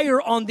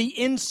fire on the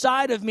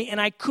inside of me,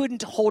 and I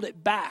couldn't hold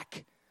it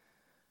back.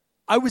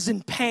 I was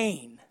in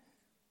pain.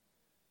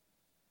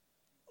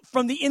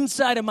 From the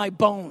inside of my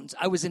bones,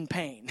 I was in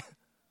pain.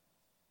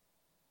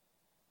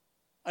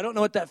 I don't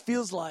know what that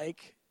feels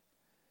like,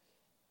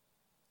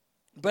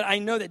 but I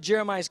know that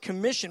Jeremiah's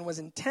commission was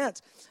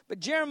intense.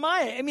 But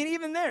Jeremiah,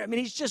 even there,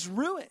 he's just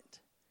ruined.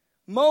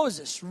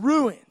 Moses,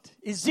 ruined.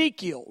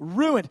 Ezekiel,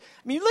 ruined.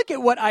 Look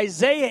at what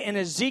Isaiah and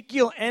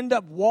Ezekiel end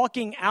up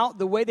walking out,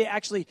 the way they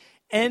actually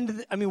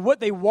end, what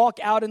they walk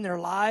out in their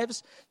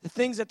lives, the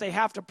things that they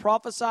have to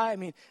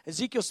prophesy.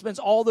 Ezekiel spends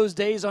all those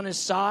days on his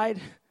side,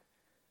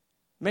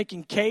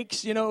 making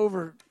cakes,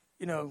 over,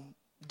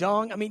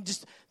 dung.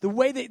 Just the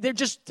way they're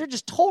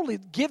just totally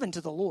given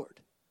to the Lord.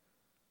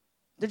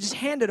 They're just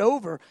handed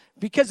over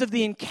because of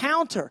the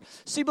encounter.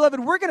 See, beloved,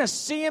 we're going to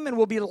see him and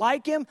we'll be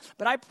like him,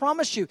 but I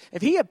promise you,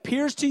 if he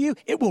appears to you,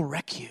 it will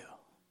wreck you.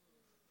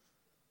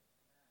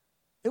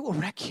 It will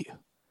wreck you.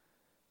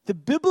 The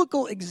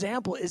biblical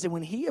example is that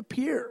when he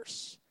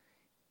appears,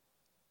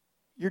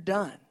 you're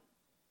done.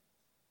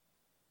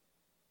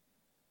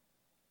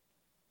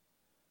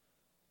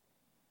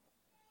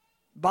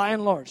 By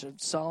and large,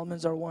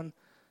 Solomon's our one,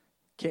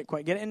 can't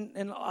quite get it.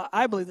 And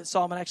I believe that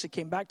Solomon actually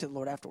came back to the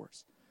Lord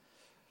afterwards.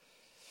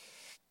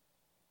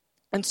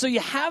 And so you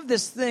have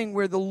this thing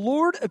where the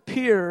Lord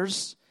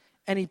appears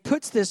and he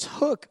puts this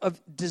hook of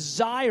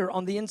desire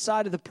on the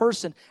inside of the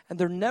person, and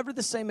they're never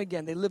the same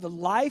again. They live a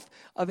life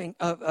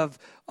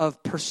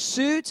of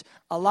pursuit,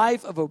 a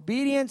life of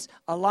obedience,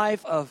 a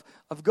life of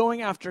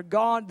going after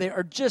God.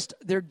 They're just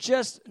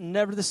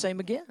never the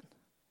same again.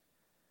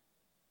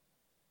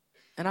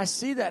 And I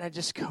see that and I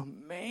just go,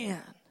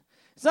 man.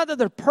 It's not that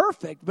they're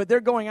perfect, but they're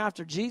going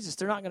after Jesus.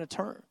 They're not going to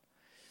turn.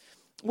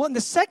 Well, and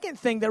the second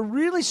thing that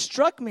really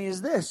struck me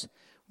is this.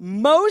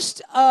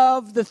 Most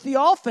of the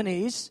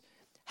theophanies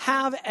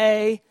have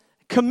a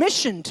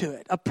commission to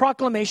it, a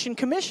proclamation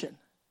commission.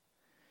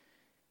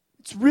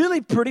 It's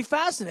really pretty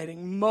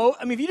fascinating.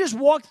 If you just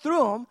walk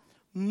through them,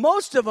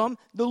 most of them,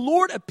 the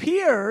Lord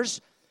appears,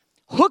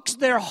 hooks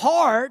their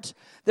heart,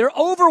 they're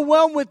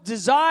overwhelmed with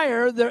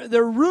desire,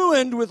 they're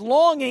ruined with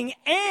longing,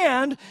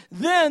 and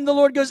then the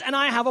Lord goes, and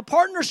I have a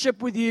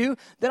partnership with you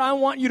that I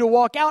want you to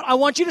walk out. I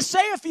want you to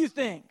say a few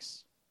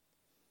things.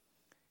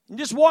 You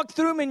just walk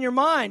through them in your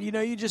mind.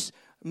 You just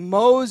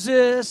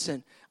Moses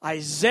and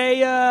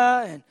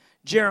Isaiah and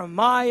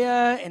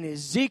Jeremiah and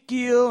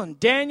Ezekiel and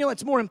Daniel.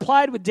 It's more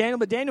implied with Daniel,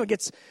 but Daniel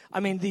gets,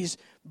 these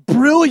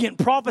brilliant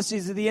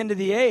prophecies at the end of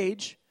the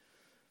age.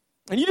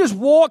 And you just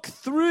walk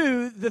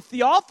through the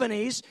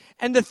theophanies,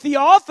 and the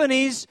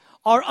theophanies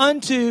are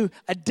unto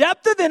a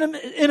depth of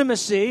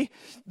intimacy,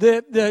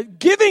 the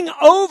giving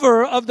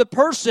over of the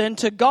person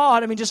to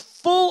God, just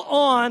full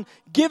on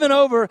given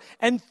over,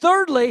 and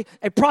thirdly,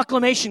 a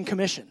proclamation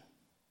commission.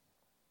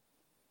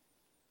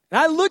 And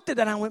I looked at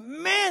that and I went,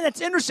 man,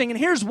 that's interesting, and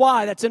here's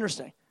why that's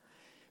interesting.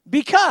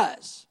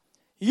 Because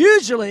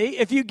usually,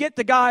 if you get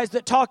the guys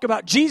that talk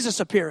about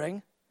Jesus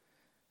appearing,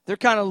 they're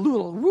kind of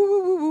little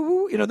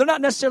woo. They're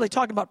not necessarily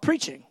talking about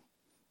preaching.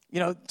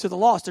 To the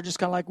lost, they're just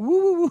kind of like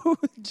woo,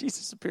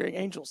 Jesus appearing,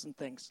 angels and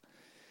things.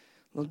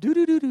 Little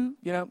do.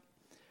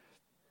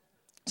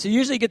 So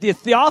usually you get the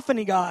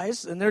theophany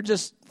guys, and they're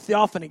just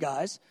theophany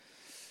guys,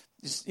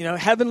 just,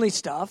 heavenly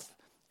stuff,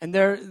 and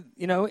they're,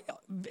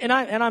 and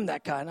I'm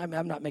that kind.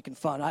 I'm not making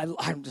fun.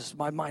 I'm just,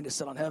 my mind is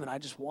set on heaven. I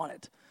just want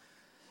it.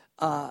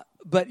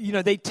 But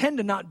they tend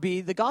to not be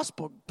the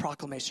gospel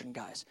proclamation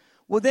guys.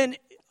 Well, then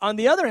on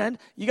the other end,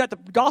 you got the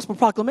gospel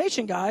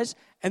proclamation guys,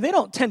 and they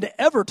don't tend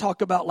to ever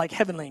talk about like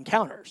heavenly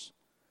encounters.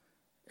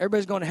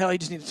 Everybody's going to hell. You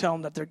just need to tell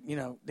them that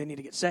they need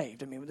to get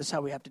saved. This is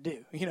how we have to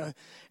do.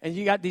 And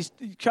you got this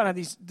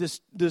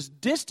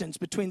distance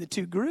between the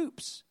two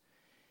groups.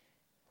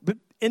 But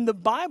in the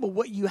Bible,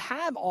 what you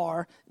have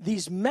are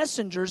these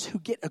messengers who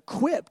get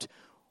equipped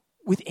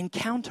with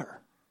encounter.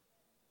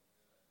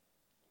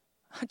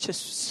 I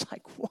just was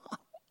like, wow.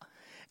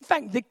 In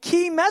fact, the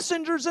key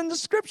messengers in the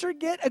scripture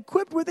get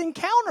equipped with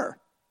encounter.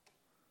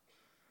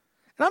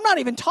 And I'm not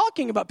even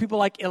talking about people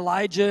like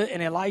Elijah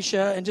and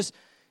Elisha and just,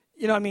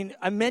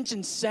 I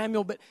mentioned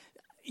Samuel, but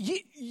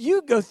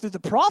you go through the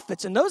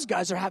prophets, and those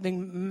guys are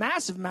having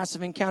massive,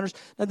 massive encounters.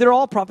 Now, they're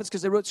all prophets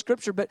because they wrote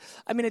Scripture, but,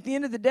 I mean, at the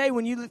end of the day,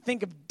 when you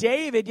think of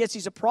David, yes,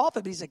 he's a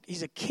prophet, but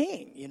he's a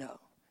king, you know.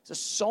 He's a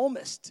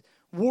psalmist,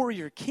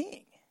 warrior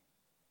king.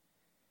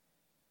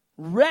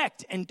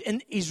 Wrecked, and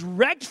he's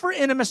wrecked for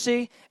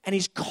intimacy, and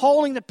he's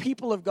calling the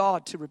people of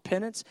God to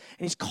repentance,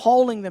 and he's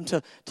calling them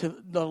to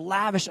the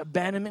lavish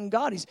abandonment in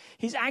God.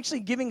 He's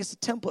actually giving us a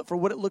template for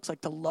what it looks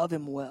like to love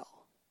him well.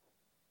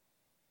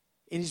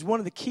 And he's one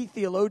of the key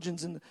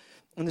theologians in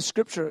the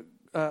Scripture,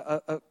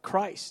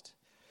 Christ.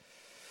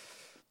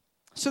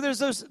 So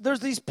there's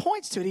these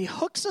points to it. He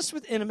hooks us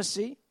with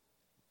intimacy,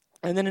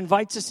 and then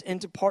invites us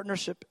into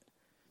partnership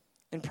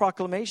and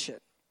proclamation.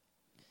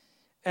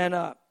 And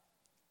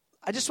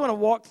I just want to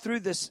walk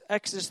through this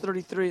Exodus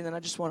 33, and then I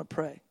just want to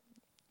pray.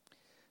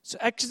 So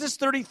Exodus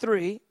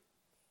 33,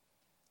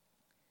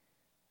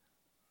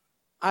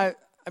 I'm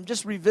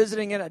just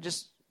revisiting it. I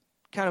just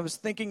kind of was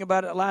thinking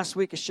about it last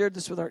week. I shared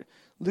this with our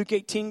Luke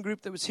 18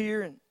 group that was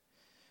here, and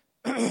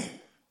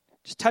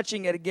just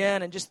touching it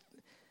again, and just,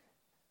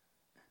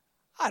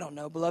 I don't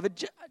know,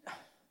 beloved.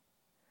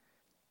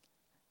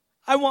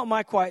 I want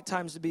my quiet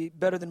times to be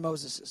better than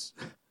Moses's.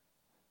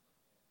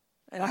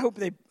 And I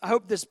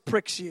hope this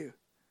pricks you.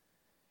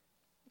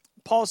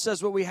 Paul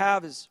says what we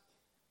have is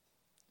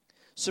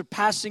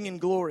surpassing in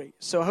glory.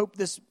 So I hope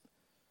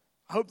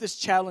this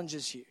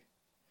challenges you.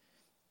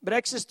 But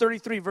Exodus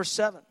 33, verse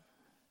 7.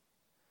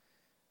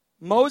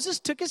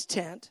 Moses took his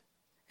tent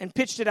and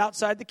pitched it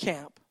outside the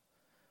camp,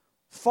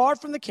 far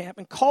from the camp,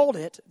 and called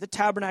it the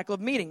tabernacle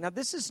of meeting. Now,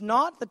 this is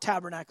not the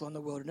tabernacle in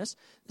the wilderness.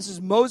 This is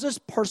Moses'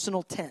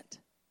 personal tent.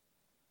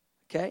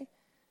 Okay?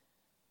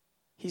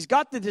 He's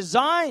got the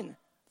design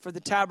for the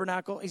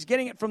tabernacle. He's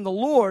getting it from the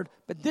Lord,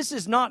 but this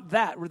is not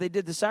that where they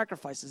did the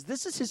sacrifices.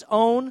 This is his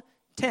own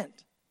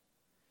tent.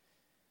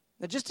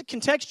 Now, just to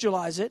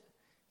contextualize it,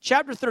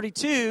 chapter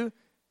 32,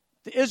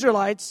 the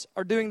Israelites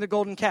are doing the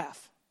golden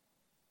calf.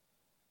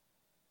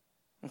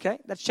 Okay?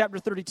 That's chapter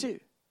 32.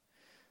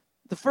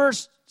 The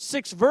first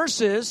 6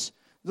 verses,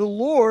 the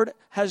Lord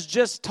has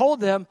just told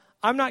them,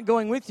 I'm not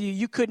going with you.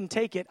 You couldn't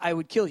take it. I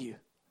would kill you.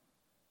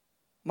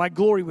 My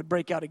glory would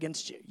break out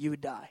against you. You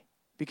would die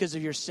because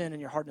of your sin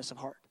and your hardness of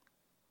heart.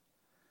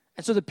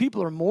 And so the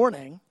people are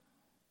mourning.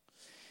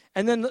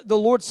 And then the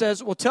Lord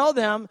says, well, tell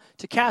them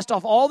to cast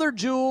off all their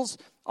jewels,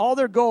 all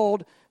their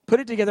gold, put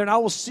it together, and I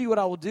will see what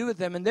I will do with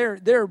them. And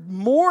they're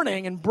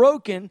mourning and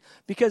broken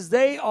because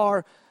they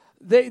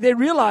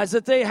realize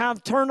that they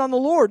have turned on the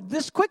Lord.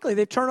 This quickly,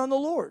 they've turned on the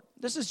Lord.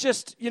 This is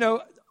just,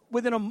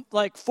 within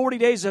 40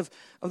 days of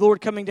the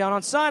Lord coming down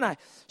on Sinai.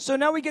 So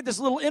now we get this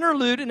little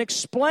interlude and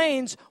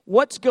explains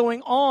what's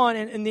going on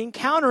in the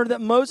encounter that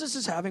Moses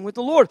is having with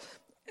the Lord.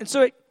 And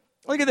so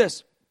look at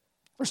this.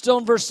 We're still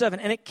in verse 7.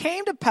 And it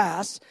came to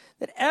pass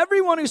that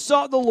everyone who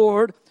sought the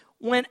Lord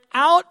went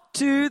out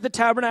to the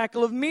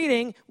tabernacle of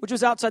meeting, which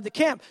was outside the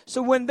camp.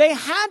 So when they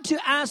had to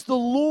ask the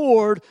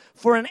Lord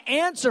for an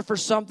answer for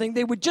something,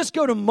 they would just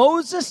go to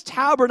Moses'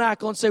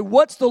 tabernacle and say,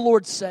 what's the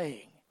Lord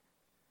saying?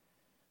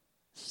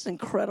 This is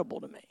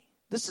incredible to me.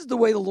 This is the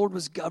way the Lord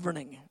was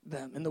governing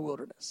them in the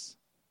wilderness.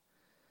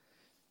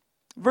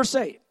 Verse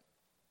 8.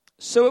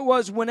 So it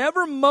was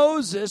whenever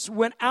Moses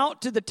went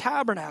out to the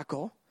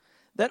tabernacle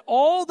that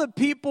all the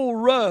people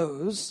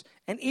rose,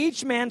 and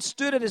each man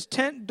stood at his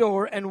tent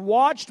door and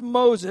watched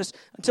Moses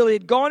until he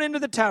had gone into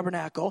the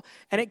tabernacle.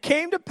 And it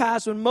came to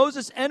pass when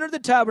Moses entered the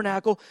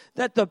tabernacle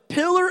that the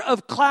pillar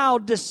of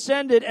cloud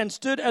descended and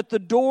stood at the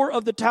door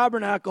of the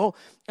tabernacle,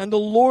 and the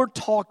Lord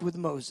talked with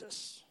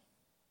Moses.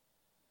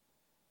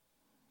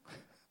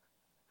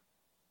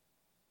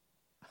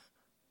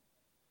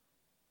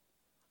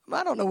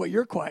 I don't know what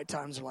your quiet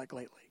times are like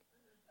lately.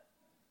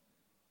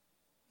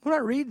 When I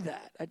read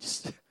that,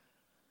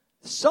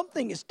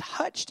 something is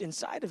touched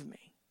inside of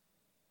me.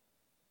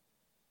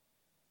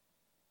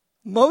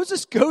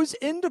 Moses goes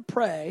in to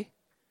pray,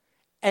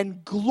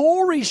 and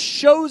glory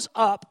shows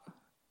up,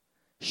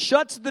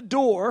 shuts the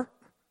door,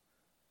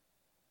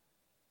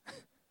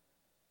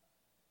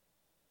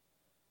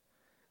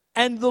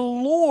 and the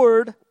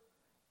Lord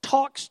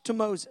talks to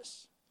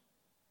Moses.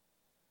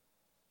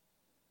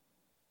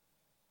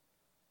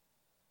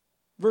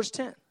 Verse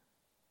 10.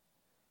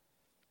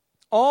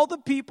 All the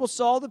people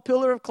saw the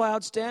pillar of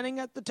cloud standing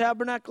at the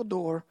tabernacle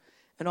door,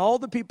 and all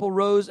the people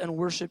rose and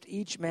worshiped,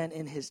 each man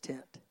in his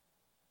tent.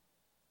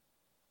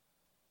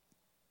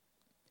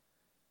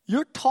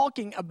 You're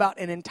talking about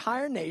an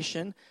entire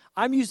nation.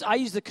 I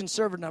use the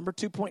conservative number,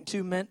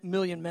 2.2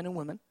 million men and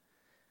women.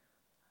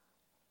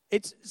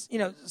 It's,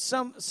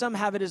 some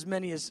have it as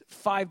many as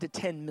 5 to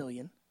 10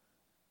 million.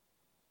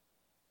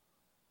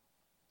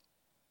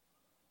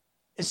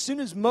 As soon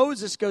as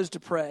Moses goes to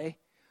pray,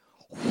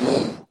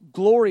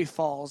 glory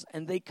falls,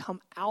 and they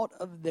come out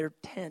of their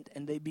tent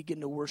and they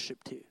begin to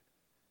worship too.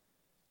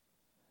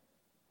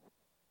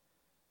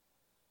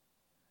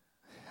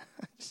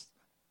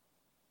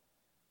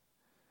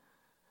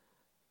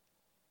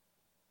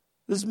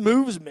 This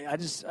moves me.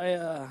 This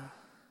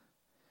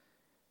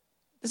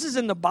is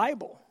in the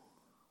Bible.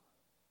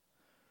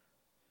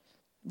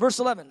 Verse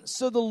 11,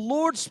 so the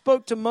Lord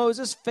spoke to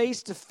Moses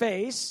face to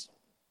face,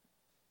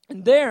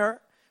 and there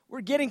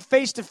we're getting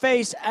face to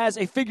face as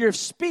a figure of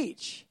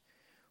speech.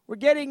 We're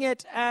getting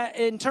it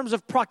in terms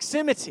of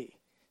proximity.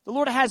 The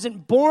Lord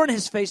hasn't borne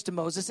his face to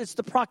Moses. It's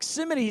the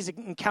proximity he's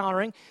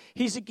encountering.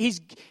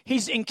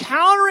 He's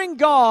encountering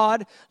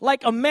God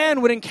like a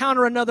man would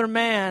encounter another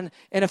man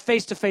in a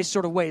face-to-face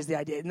sort of way is the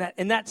idea,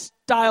 in that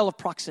style of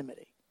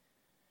proximity.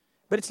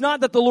 But it's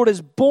not that the Lord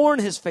has borne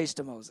his face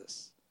to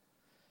Moses.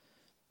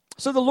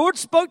 So the Lord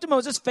spoke to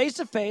Moses face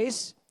to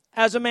face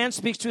as a man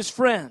speaks to his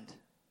friend.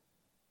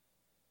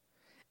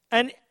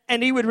 And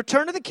he would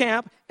return to the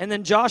camp, and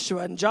then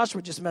Joshua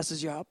just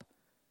messes you up.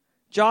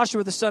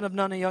 Joshua, the son of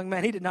Nun, a young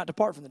man, he did not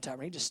depart from the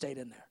tabernacle. He just stayed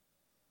in there.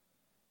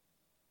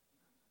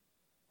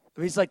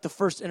 He's like the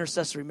first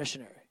intercessory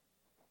missionary.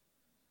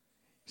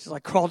 He's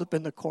like crawled up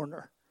in the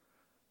corner.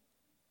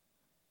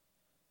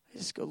 I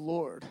just go,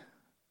 Lord,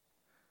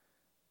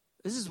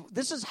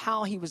 this is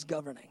how he was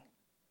governing.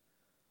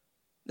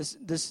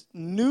 This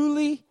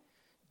newly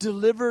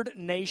delivered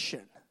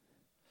nation.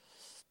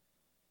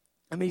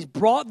 I mean, he's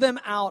brought them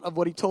out of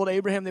what he told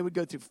Abraham they would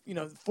go through.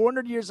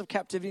 400 years of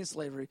captivity and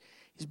slavery.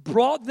 He's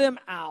brought them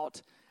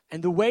out,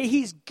 and the way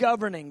he's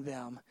governing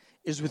them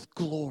is with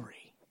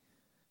glory.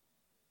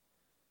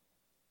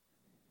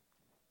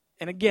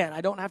 And again,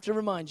 I don't have to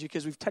remind you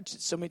because we've touched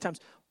it so many times.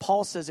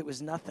 Paul says it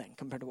was nothing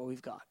compared to what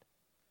we've got.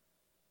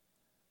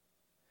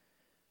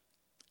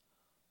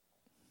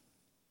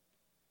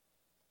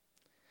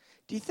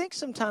 Do you think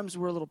sometimes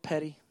we're a little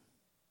petty?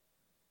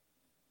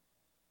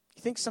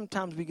 You think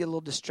sometimes we get a little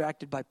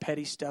distracted by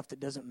petty stuff that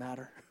doesn't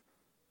matter?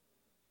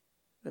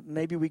 That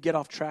maybe we get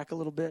off track a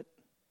little bit?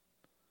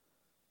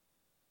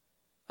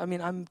 I mean,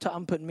 I'm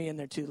putting me in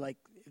there too. Like,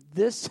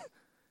 this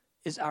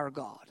is our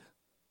God.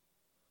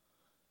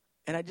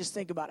 And I just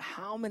think about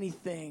how many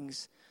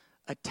things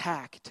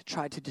attack to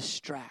try to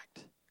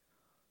distract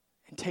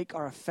and take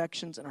our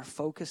affections and our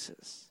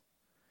focuses.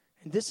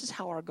 And this is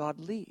how our God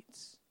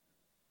leads.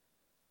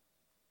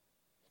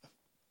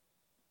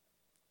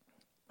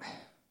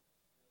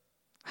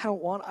 I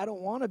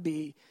don't want to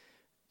be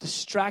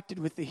distracted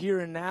with the here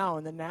and now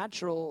and the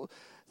natural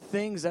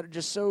things that are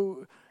just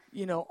so,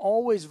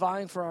 always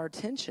vying for our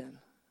attention.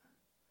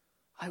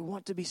 I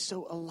want to be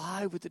so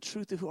alive with the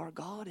truth of who our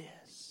God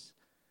is.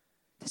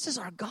 This is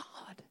our God.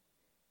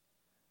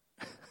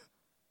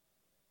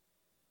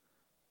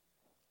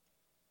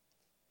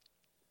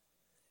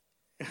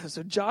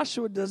 So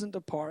Joshua doesn't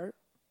depart.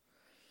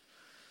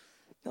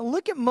 Now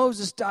look at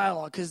Moses'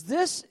 dialogue, because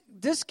this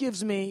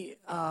gives me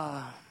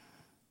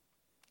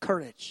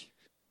courage.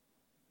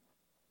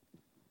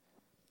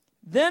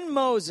 Then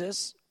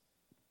Moses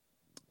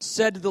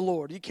said to the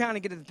Lord, you kind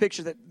of get the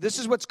picture that this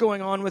is what's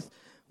going on with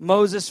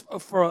Moses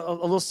for a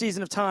little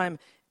season of time.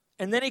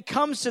 And then he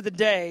comes to the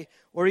day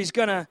where he's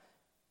gonna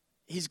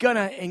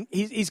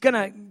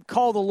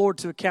call the Lord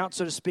to account,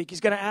 so to speak.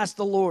 He's gonna ask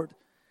the Lord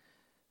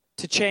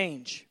to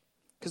change.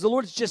 Because the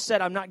Lord's just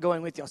said, I'm not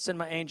going with you. I'll send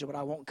my angel, but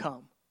I won't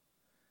come.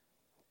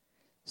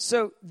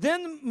 So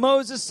then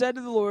Moses said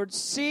to the Lord,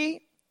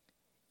 see,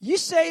 you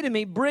say to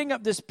me, bring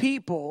up this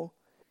people,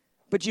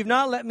 but you've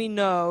not let me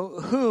know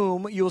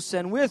whom you'll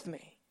send with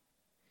me.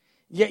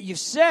 Yet you've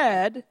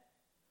said,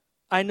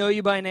 I know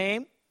you by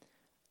name,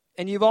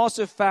 and you've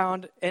also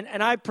found,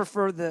 and I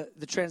prefer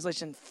the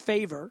translation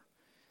favor.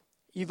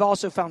 You've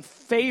also found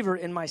favor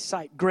in my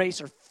sight, grace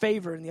or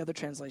favor in the other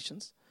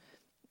translations.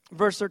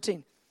 Verse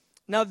 13.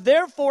 Now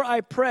therefore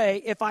I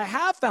pray, if I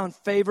have found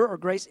favor or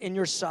grace in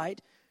your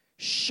sight,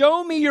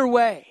 show me your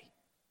way.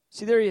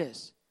 See, there he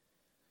is.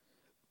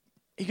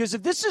 He goes,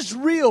 if this is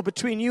real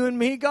between you and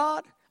me,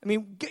 God, I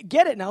mean,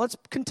 get it now. Let's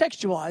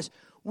contextualize.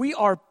 We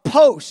are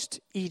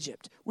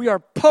post-Egypt. We are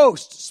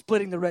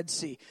post-splitting the Red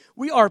Sea.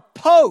 We are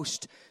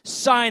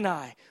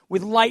post-Sinai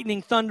with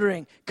lightning,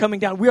 thundering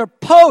coming down. We are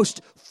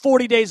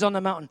post-40 days on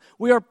the mountain.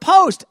 We are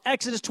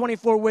post-Exodus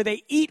 24 where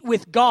they eat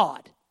with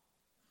God.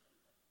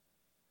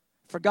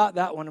 Forgot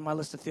that one in my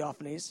list of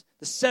theophanies.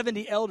 The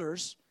 70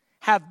 elders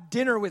have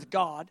dinner with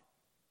God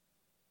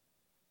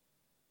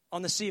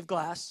on the Sea of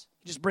Glass.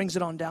 He just brings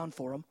it on down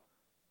for them.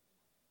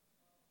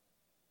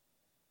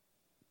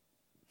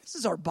 This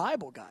is our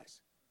Bible,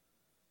 guys.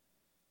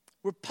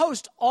 We're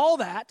post all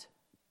that.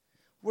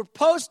 We're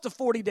post the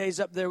 40 days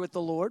up there with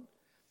the Lord.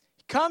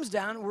 He comes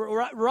down.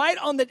 We're right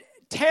on the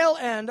tail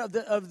end of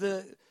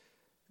the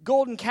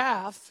golden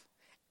calf.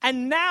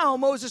 And now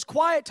Moses'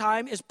 quiet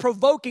time is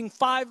provoking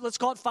 5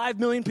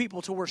 million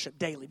people to worship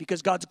daily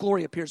because God's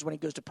glory appears when he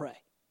goes to pray.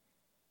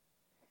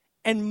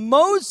 And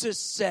Moses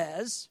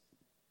says,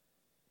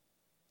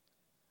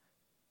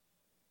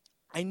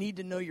 I need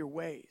to know your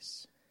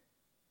ways.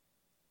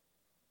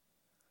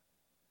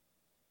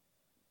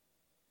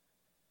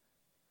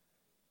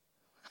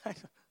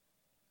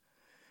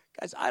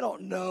 Guys, I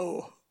don't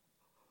know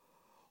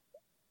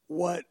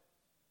what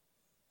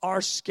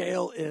our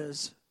scale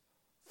is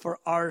for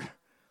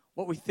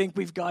what we think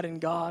we've got in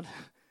God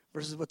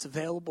versus what's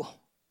available.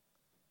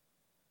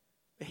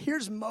 But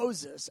here's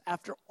Moses,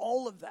 after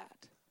all of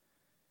that,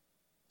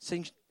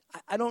 saying,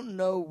 I don't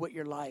know what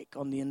you're like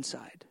on the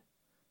inside.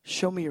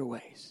 Show me your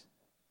ways.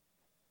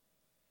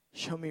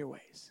 Show me your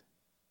ways.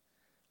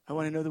 I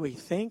want to know the way you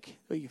think,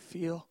 the way you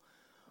feel,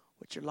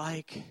 what you're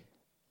like,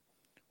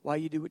 why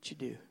you do what you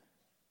do.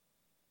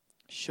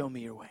 Show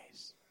me your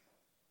ways.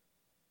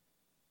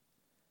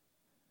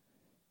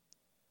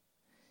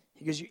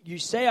 He goes, you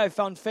say I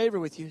found favor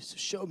with you, so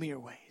show me your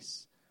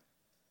ways.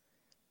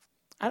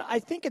 I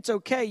think it's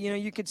okay. You know,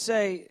 you could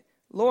say,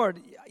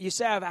 Lord, you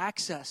say I have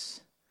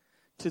access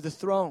to the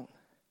throne.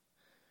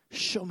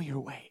 Show me your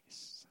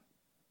ways.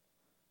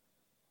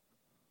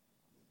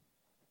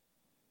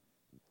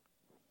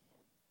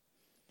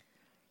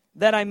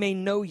 That I may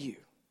know you.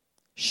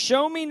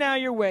 Show me now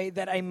your way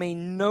that I may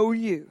know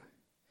you.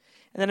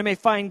 And that I may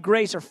find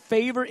grace or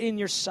favor in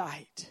your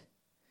sight.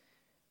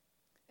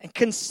 And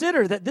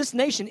consider that this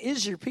nation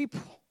is your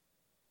people.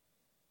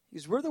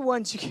 Because we're the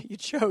ones you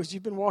chose.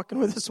 You've been walking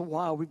with us a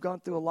while. We've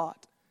gone through a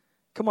lot.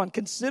 Come on,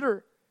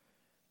 consider.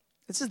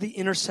 This is the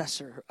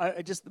intercessor.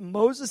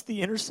 Moses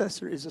the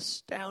intercessor is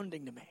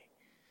astounding to me.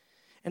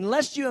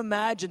 Unless you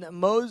imagine that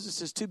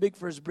Moses is too big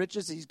for his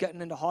britches, he's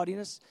gotten into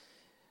haughtiness.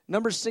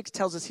 Numbers 6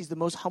 tells us he's the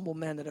most humble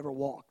man that ever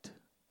walked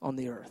on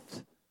the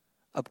earth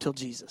up till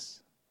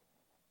Jesus.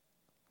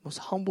 Most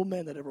humble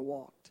man that ever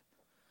walked.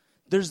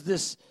 There's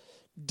this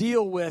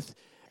deal with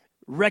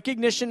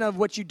recognition of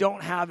what you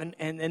don't have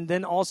and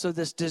then also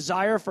this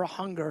desire for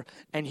hunger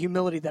and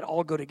humility that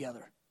all go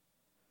together.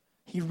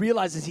 He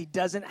realizes he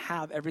doesn't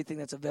have everything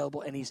that's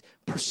available and he's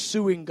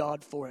pursuing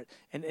God for it.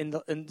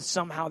 And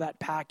somehow that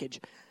package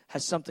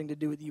has something to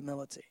do with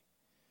humility.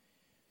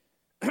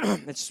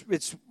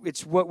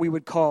 It's what we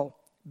would call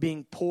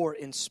being poor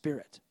in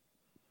spirit.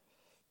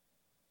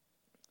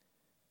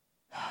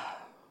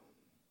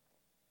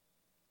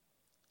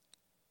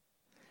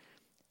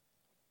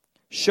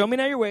 Show me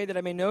now your way that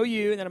I may know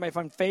you and that I may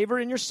find favor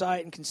in your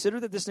sight and consider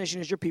that this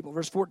nation is your people.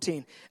 Verse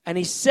 14. And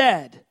he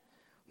said,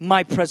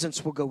 my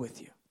presence will go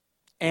with you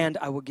and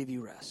I will give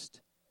you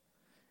rest.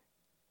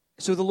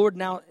 So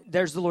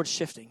there's the Lord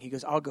shifting. He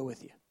goes, I'll go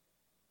with you.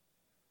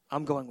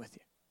 I'm going with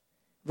you.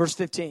 Verse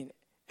 15.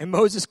 And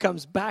Moses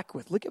comes back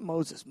with, look at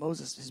Moses,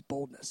 his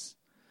boldness.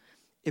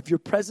 If your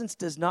presence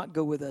does not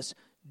go with us,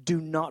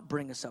 do not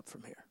bring us up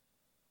from here.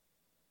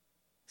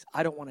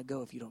 I don't want to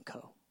go if you don't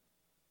go.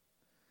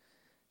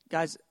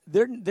 Guys,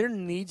 there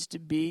needs to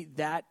be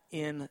that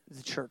in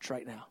the church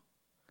right now.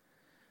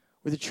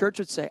 Where the church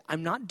would say,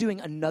 I'm not doing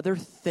another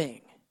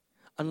thing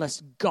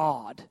unless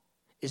God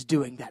is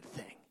doing that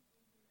thing.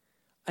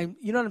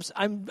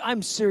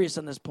 I'm serious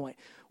on this point.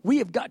 We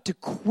have got to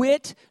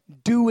quit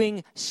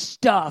doing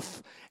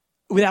stuff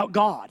without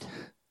God.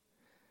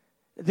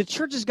 The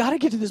church has got to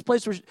get to this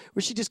place where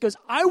she just goes,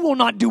 I will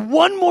not do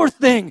one more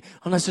thing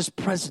unless his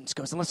presence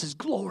goes, unless his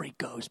glory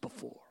goes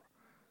before.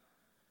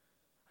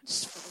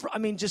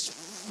 Just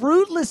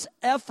fruitless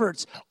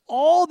efforts,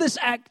 all this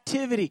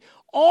activity,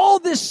 all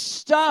this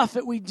stuff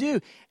that we do.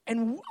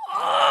 And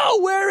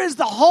where is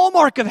the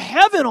hallmark of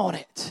heaven on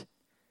it?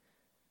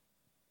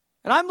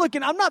 And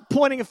I'm not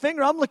pointing a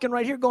finger, I'm looking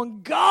right here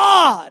going,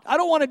 God, I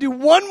don't want to do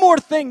one more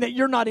thing that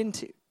you're not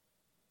into.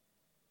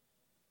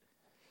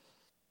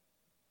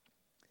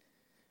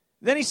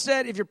 Then he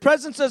said, if your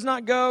presence does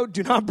not go,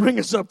 do not bring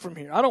us up from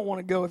here. I don't want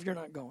to go if you're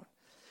not going.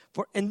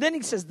 And then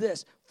he says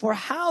this, for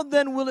how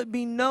then will it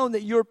be known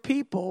that your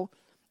people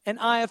and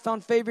I have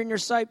found favor in your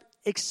sight,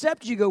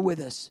 except you go with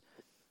us?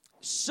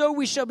 So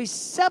we shall be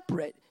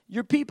separate,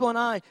 your people and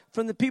I,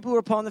 from the people who are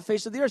upon the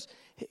face of the earth.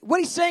 What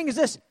he's saying is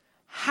this,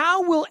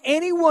 how will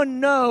anyone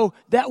know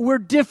that we're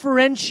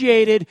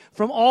differentiated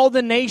from all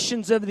the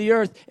nations of the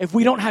earth if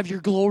we don't have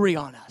your glory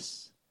on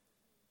us?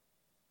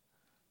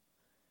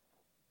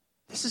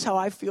 This is how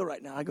I feel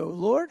right now. I go,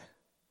 Lord,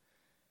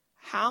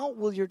 how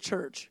will your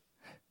church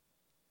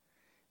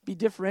be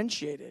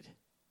differentiated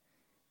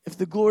if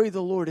the glory of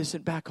the Lord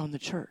isn't back on the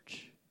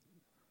church?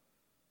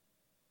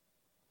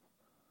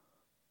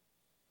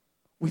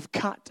 We've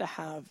got to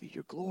have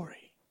your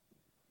glory.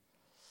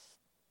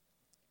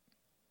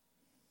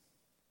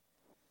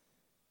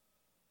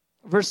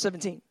 Verse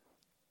 17.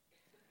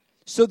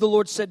 So the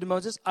Lord said to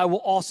Moses, I will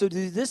also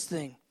do this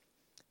thing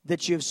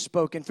that you have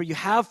spoken, for you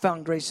have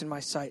found grace in my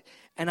sight,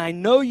 and I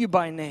know you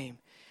by name.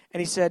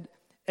 And he said,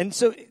 and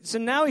so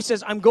now he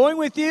says, I'm going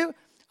with you.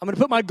 I'm going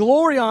to put my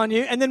glory on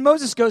you. And then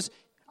Moses goes,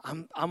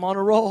 I'm on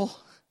a roll.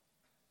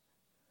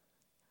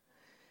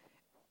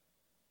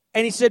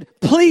 And he said,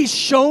 please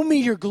show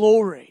me your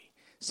glory.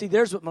 See,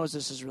 there's what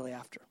Moses is really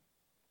after.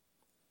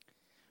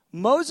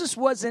 Moses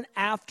wasn't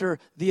after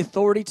the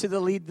authority to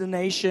lead the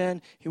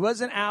nation. He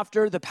wasn't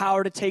after the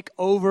power to take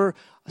over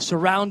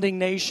surrounding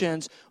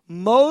nations.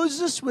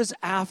 Moses was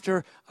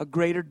after a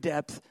greater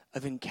depth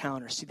of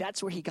encounter. See,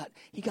 that's where he got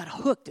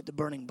hooked at the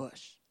burning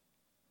bush.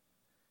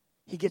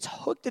 He gets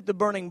hooked at the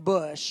burning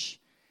bush,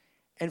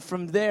 and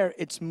from there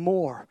it's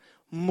more.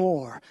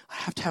 I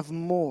have to have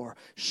more.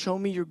 Show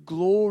me your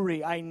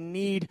glory. I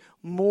need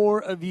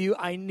more of you.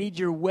 I need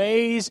your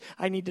ways.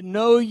 I need to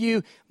know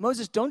you.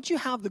 Moses, don't you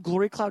have the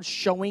glory cloud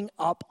showing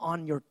up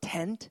on your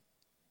tent?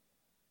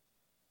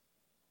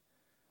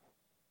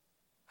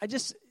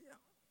 this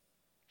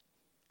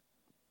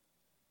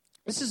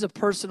is a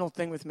personal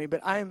thing with me,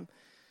 but I've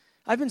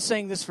been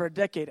saying this for a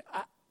decade.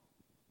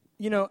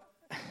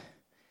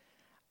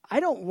 I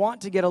don't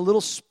want to get a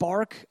little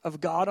spark of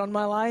God on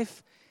my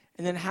life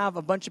and then have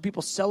a bunch of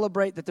people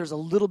celebrate that there's a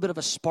little bit of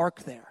a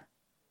spark there.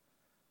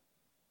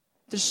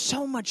 There's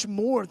so much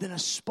more than a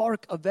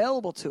spark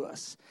available to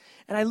us.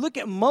 And I look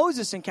at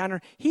Moses'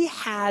 encounter. He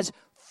has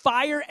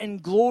fire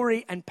and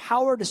glory and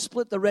power to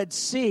split the Red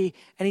Sea.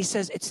 And he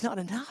says, it's not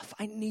enough.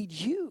 I need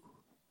you.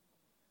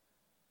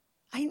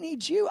 I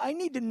need you. I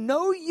need to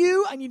know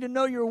you. I need to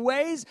know your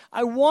ways.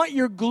 I want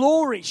your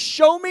glory.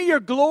 Show me your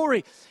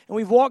glory. And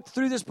we've walked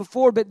through this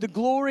before, but the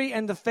glory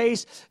and the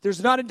face,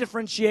 there's not a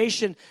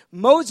differentiation.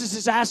 Moses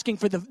is asking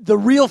for the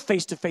real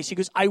face-to-face. He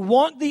goes, I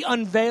want the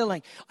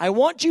unveiling. I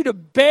want you to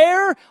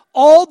bear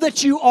all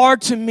that you are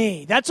to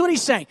me. That's what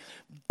he's saying.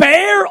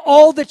 Bear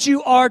all that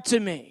you are to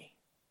me.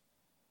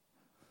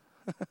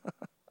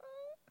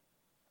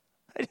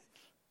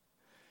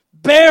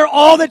 Bear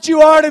all that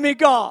you are to me,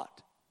 God.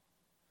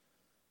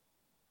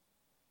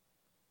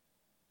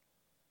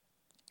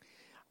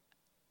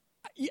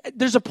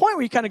 There's a point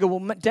where you kind of go,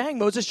 well, dang,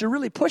 Moses, you're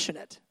really pushing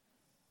it.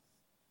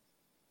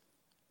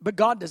 But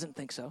God doesn't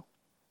think so.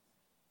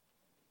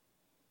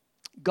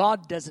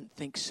 God doesn't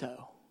think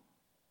so.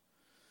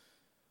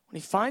 When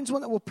he finds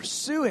one that will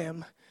pursue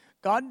him,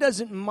 God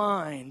doesn't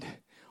mind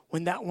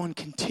when that one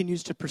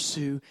continues to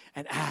pursue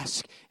and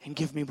ask and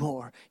give me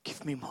more,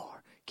 give me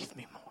more, give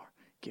me more,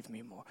 give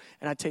me more.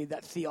 And I tell you,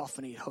 that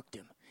theophany hooked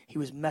him. He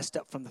was messed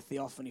up from the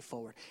theophany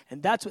forward.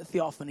 And that's what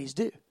theophanies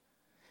do.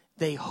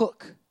 They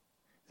hook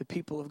the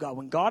people of God.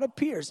 When God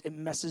appears, it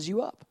messes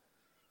you up.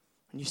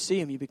 When you see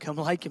him, you become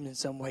like him in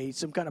some way,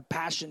 some kind of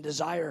passion,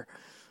 desire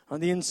on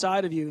the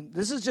inside of you.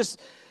 This side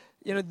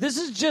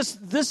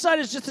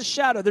is just a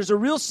shadow. There's a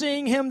real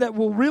seeing him that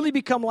will really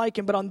become like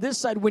him. But on this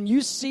side, when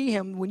you see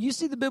him, when you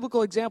see the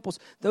biblical examples,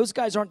 those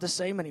guys aren't the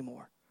same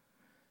anymore.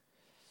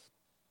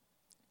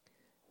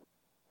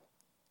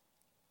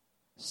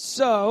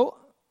 So,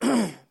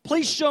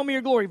 please show me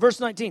your glory. Verse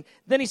 19.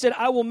 Then he said,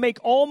 I will make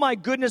all my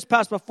goodness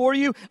pass before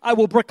you. I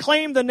will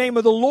proclaim the name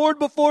of the Lord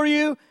before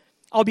you.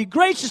 I'll be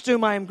gracious to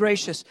whom I am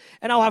gracious,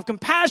 and I'll have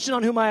compassion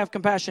on whom I have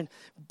compassion.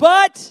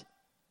 But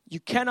you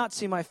cannot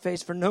see my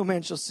face, for no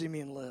man shall see me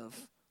and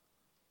live.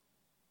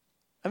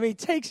 I mean,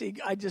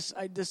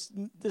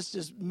 this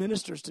just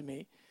ministers to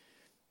me.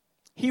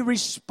 He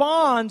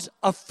responds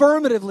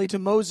affirmatively to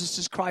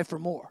Moses' cry for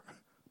more.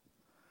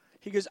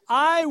 He goes,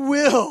 I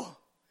will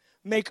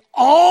make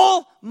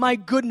all my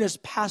goodness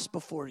pass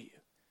before you.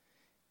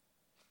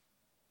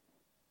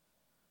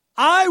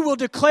 I will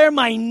declare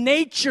my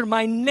nature,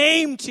 my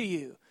name to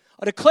you.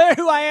 I'll declare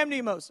who I am to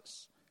you,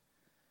 Moses.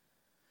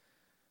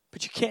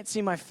 But you can't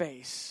see my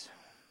face.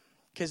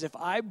 Because if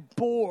I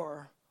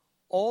bore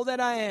all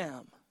that I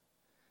am,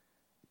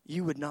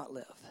 you would not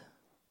live.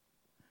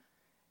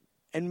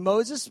 And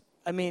Moses,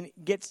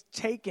 gets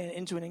taken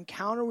into an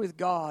encounter with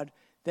God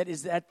that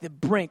is at the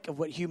brink of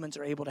what humans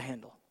are able to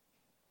handle.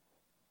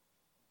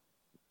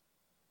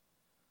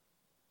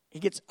 He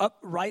gets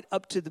right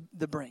up to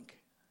the brink.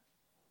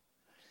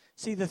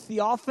 See, the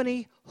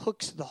theophany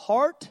hooks the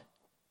heart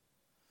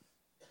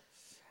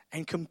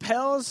and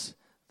compels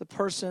the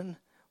person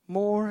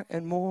more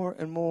and more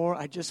and more.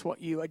 I just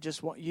want you, I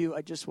just want you,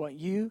 I just want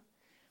you.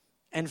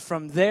 And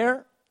from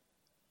there's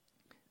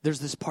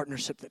this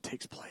partnership that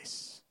takes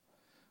place.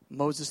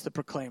 Moses the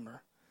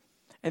proclaimer.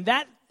 And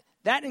that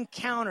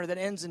encounter that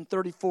ends in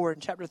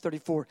chapter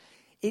 34,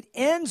 it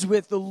ends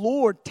with the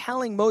Lord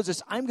telling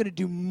Moses, I'm going to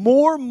do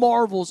more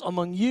marvels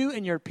among you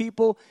and your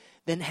people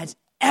than has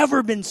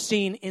ever been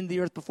seen in the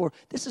earth before.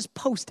 This is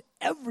post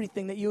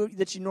everything that you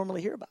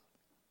normally hear about.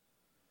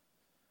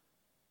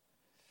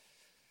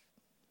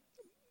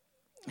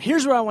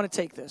 Here's where I want to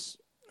take this.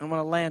 I want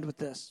to land with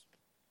this.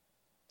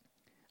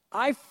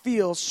 I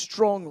feel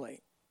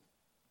strongly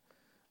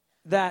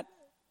that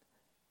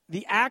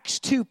the Acts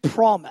 2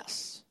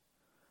 promise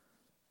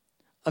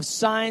of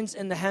signs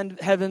in the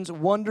heavens,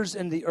 wonders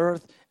in the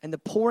earth, and the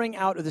pouring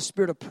out of the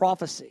spirit of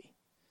prophecy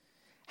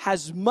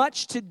has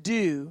much to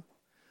do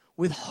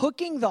with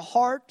hooking the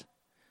heart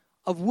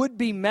of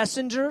would-be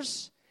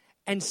messengers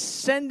and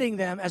sending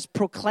them as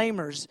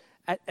proclaimers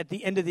at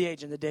the end of the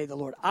age and the day of the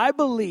Lord. I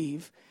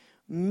believe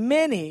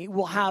many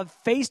will have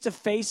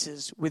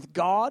face-to-faces with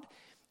God.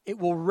 It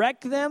will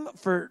wreck them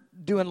for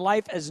doing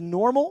life as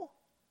normal,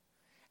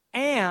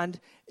 and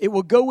it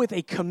will go with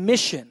a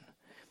commission.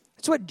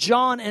 That's what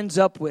John ends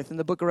up with in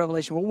the book of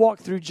Revelation. We'll walk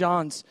through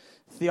John's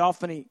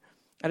theophany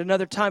at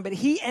another time, but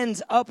he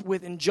ends up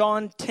with, in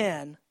John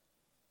 10,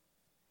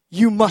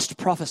 you must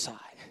prophesy.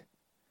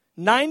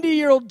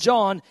 90-year-old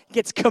John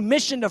gets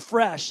commissioned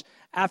afresh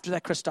after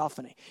that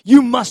Christophany.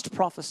 You must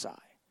prophesy.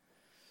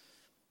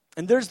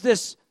 And there's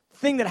this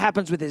thing that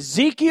happens with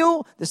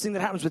Ezekiel, this thing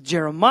that happens with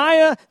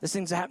Jeremiah, this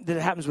thing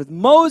that happens with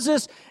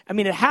Moses.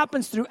 It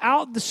happens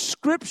throughout the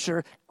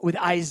scripture with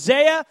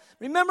Isaiah.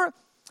 Remember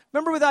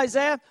with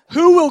Isaiah,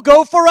 who will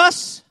go for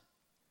us?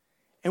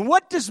 And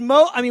what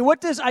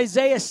does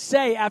Isaiah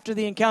say after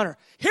the encounter?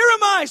 Here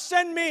am I,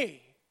 send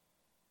me.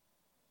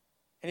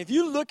 And if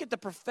you look at the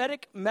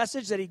prophetic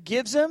message that he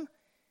gives him,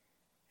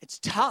 it's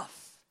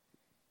tough.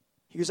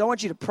 He goes, I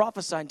want you to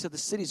prophesy until the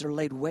cities are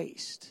laid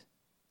waste.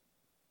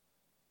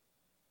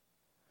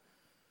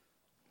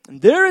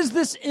 And there is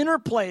this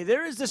interplay,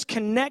 there is this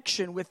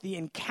connection with the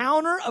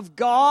encounter of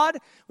God,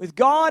 with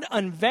God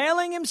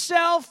unveiling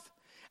himself,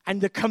 and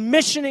the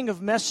commissioning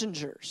of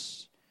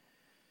messengers.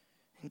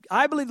 And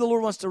I believe the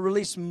Lord wants to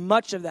release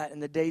much of that in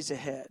the days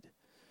ahead.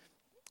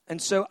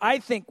 And so I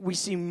think we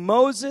see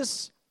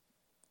Moses,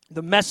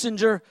 the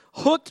messenger,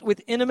 hooked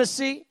with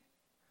intimacy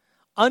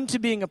unto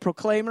being a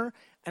proclaimer.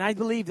 And I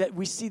believe that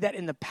we see that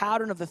in the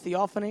pattern of the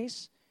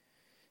theophanies.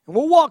 And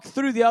we'll walk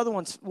through the other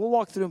ones. We'll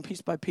walk through them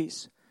piece by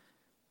piece.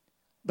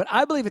 But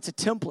I believe it's a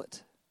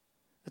template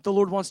that the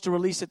Lord wants to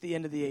release at the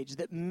end of the age,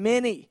 that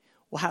many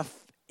will have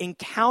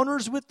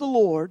encounters with the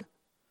Lord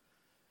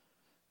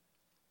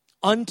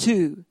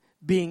unto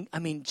being,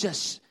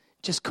 just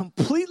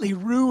completely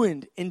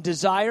ruined in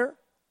desire,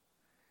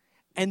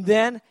 and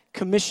then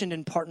commissioned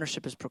in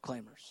partnership as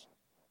proclaimers.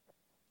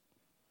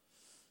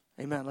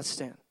 Amen. Let's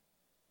stand.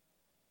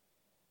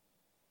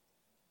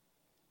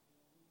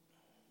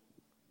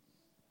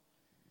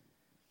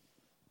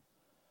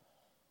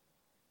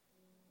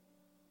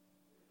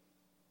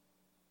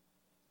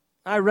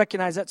 I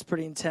recognize that's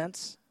pretty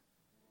intense.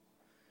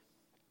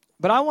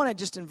 But I want to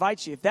just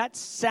invite you, if the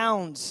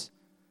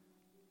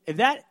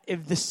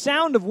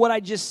sound of what I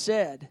just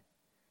said,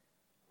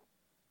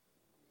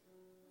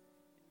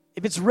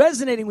 if it's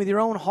resonating with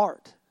your own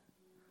heart,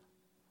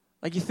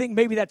 like you think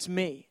maybe that's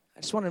me,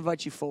 I just want to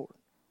invite you forward.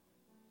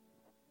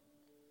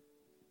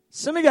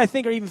 Some of you, I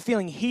think, are even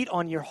feeling heat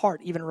on your heart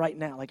even right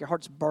now, like your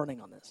heart's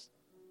burning on this.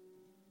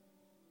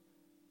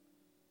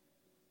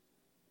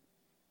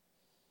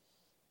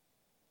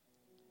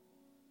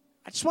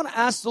 I just want to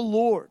ask the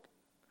Lord,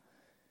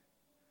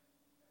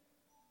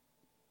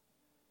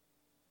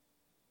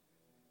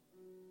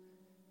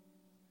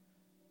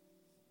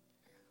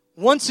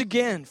 once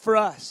again for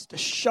us to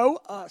show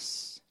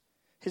us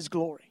his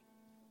glory.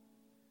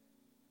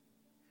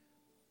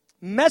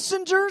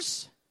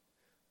 Messengers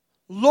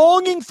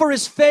longing for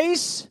his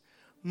face,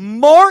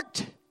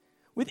 marked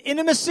with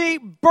intimacy,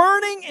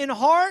 burning in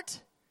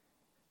heart,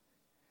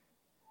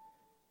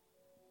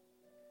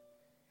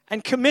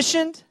 and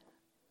commissioned.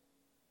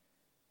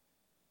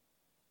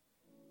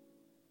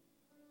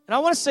 And I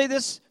want to say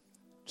this,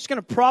 I'm just going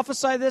to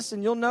prophesy this,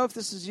 and you'll know if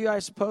this is you, I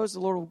suppose. The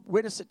Lord will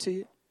witness it to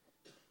you.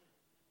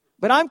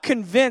 But I'm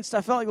convinced,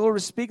 I felt like the Lord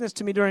was speaking this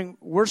to me during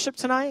worship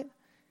tonight,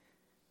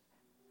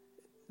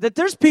 that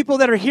there's people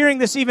that are hearing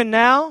this even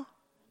now.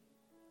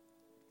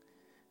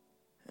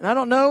 And I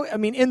don't know,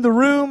 in the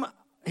room,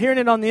 hearing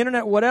it on the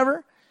internet,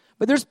 whatever.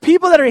 But there's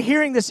people that are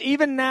hearing this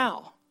even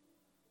now.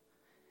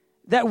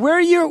 That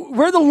where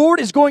the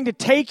Lord is going to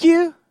take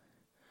you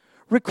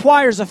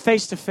requires a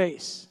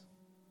face-to-face.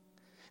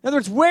 In other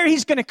words, where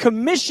he's going to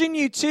commission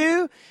you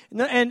to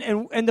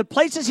and the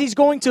places he's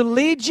going to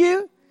lead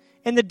you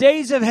in the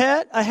days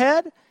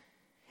ahead,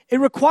 it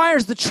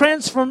requires the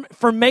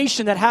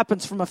transformation that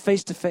happens from a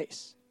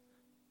face-to-face.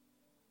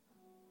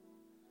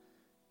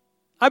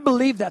 I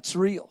believe that's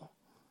real.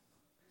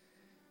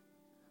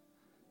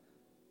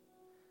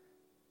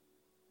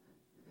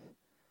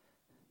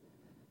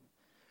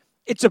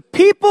 It's a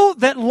people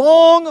that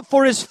long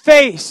for his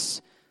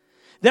face,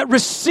 that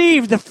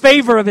receive the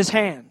favor of his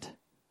hand.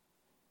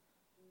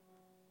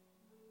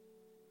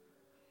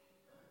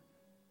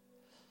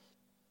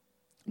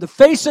 The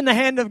face and the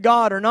hand of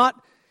God are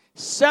not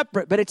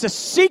separate, but it's a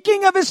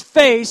seeking of his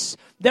face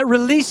that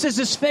releases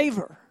his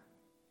favor.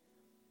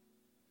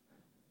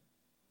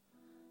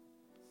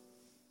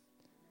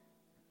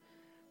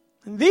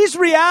 And these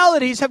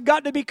realities have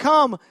got to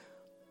become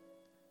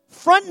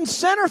front and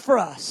center for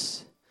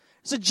us.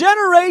 It's a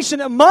generation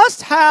that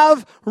must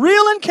have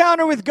real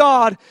encounter with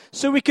God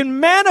so we can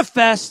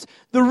manifest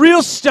the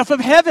real stuff of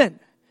heaven.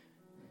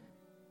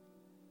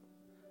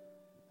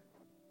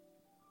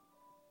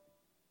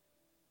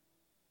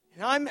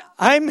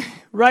 I'm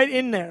right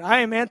in there. I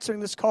am answering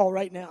this call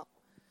right now.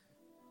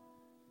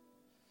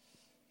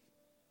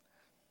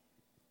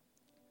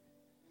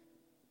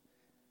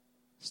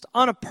 Just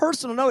on a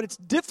personal note, it's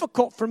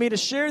difficult for me to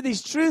share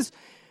these truths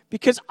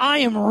because I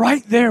am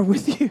right there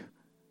with you.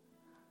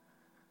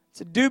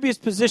 It's a dubious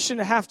position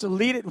to have to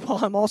lead it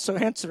while I'm also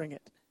answering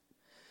it.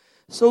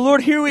 So,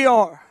 Lord, here we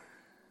are.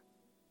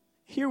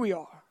 Here we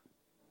are.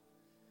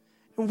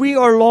 And we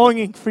are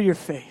longing for your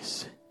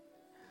face.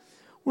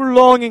 We're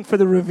longing for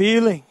the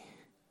revealing.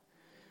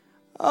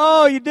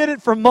 Oh, you did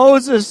it for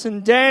Moses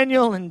and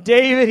Daniel and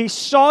David. He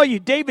saw you.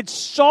 David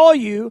saw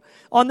you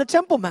on the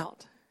Temple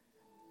Mount.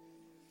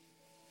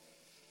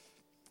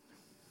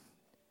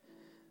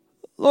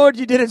 Lord,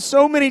 you did it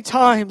so many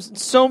times in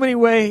so many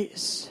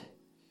ways.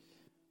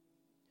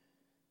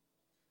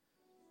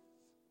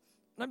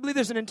 And I believe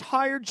there's an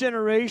entire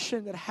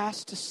generation that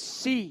has to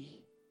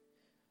see,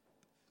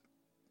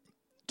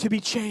 to be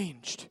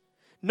changed.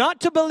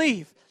 Not to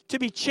believe, to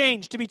be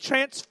changed, to be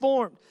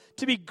transformed,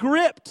 to be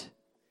gripped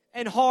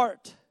and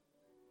heart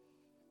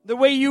the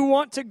way you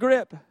want to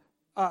grip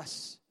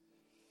us.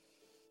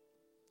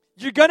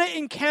 You're going to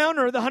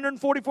encounter the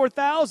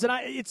 144,000.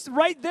 It's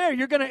right there.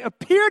 You're going to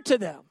appear to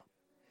them.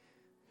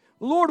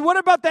 Lord, what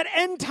about that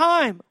end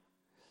time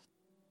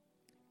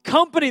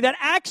company, that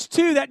Acts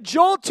 2, that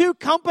Joel 2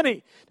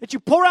 company that you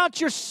pour out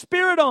your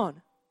Spirit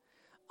on?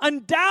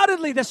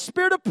 Undoubtedly, the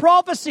spirit of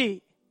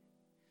prophecy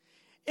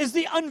is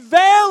the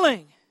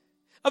unveiling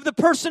of the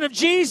person of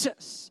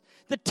Jesus,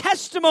 the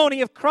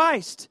testimony of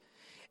Christ,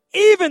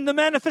 even the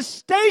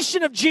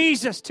manifestation of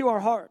Jesus to our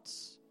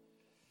hearts.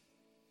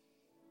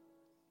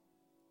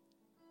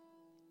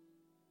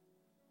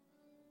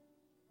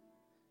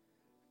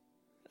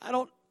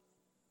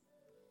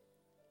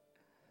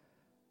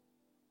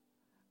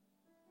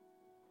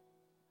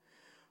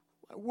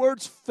 My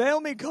words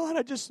fail me, God.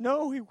 I just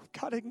know we've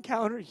got to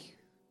encounter you.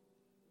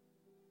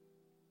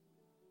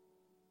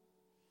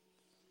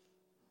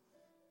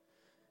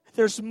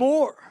 There's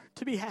more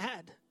to be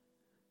had.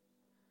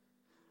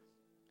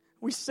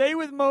 We say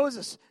with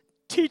Moses,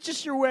 teach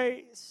us your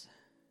ways.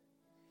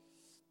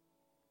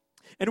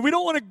 And we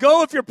don't want to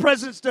go if your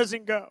presence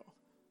doesn't go.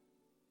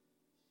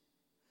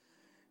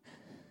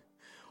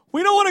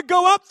 We don't want to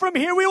go up from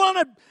here. We want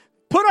to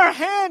put our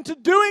hand to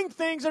doing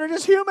things that are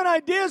just human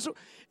ideas.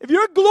 If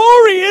your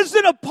glory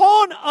isn't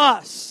upon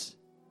us,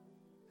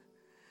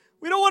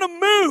 we don't want to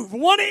move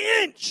 1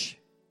 inch.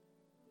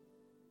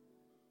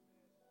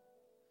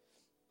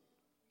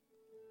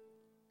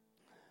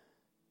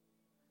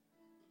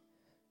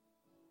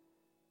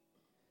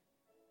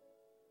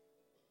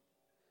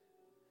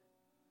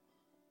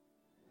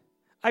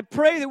 I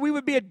pray that we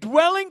would be a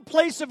dwelling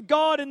place of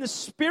God in the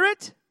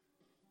Spirit,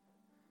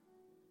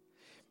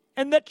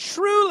 and that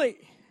truly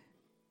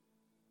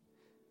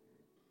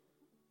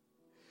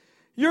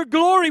your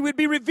glory would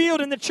be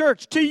revealed in the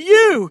church. To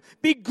you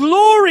be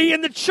glory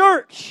in the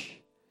church.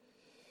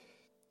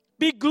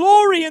 Be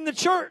glory in the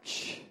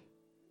church.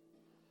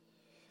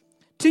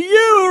 To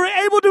you who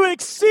are able to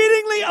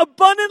exceedingly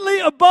abundantly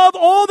above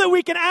all that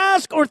we can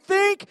ask or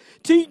think.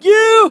 To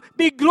you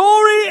be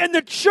glory in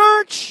the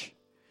church.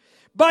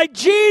 By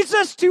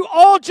Jesus to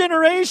all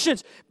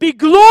generations. Be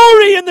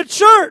glory in the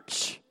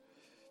church.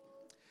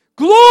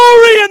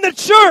 Glory in the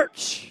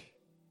church.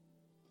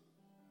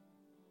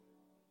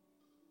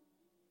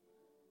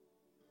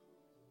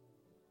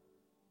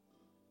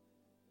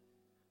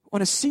 I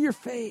want to see your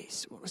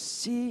face. I want to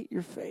see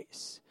your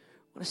face.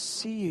 I want to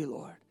see you,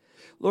 Lord.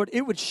 Lord,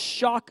 it would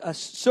shock us,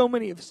 so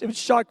many of us. It would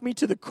shock me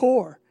to the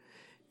core.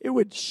 It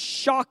would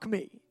shock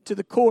me to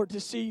the core to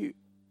see you.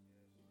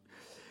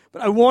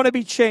 But I want to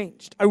be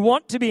changed. I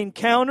want to be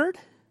encountered.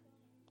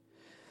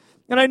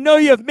 And I know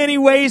you have many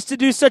ways to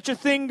do such a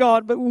thing,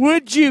 God, but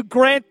would you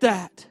grant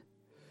that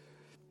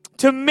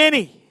to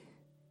many?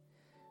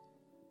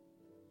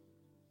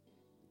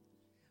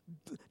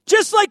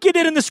 Just like you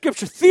did in the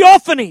scripture,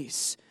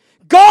 theophanies,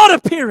 God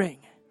appearing.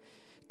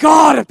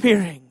 God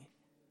appearing.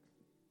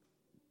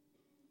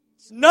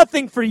 It's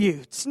nothing for you.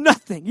 It's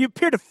nothing. You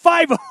appear to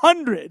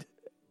 500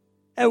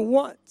 at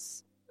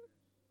once.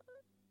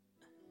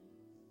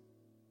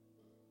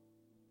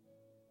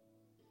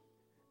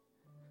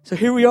 So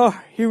here we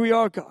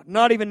are, God,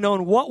 not even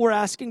knowing what we're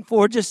asking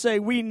for. Just say,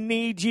 we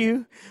need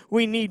you.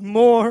 We need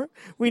more.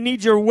 We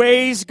need your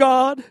ways,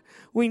 God.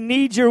 We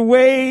need your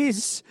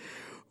ways.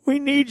 We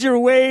need your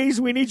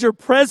ways. We need your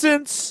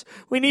presence.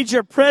 We need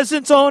your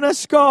presence on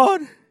us,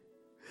 God.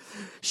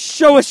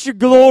 Show us your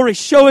glory.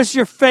 Show us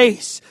your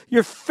face.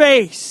 Your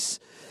face.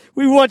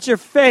 We want your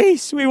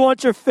face. We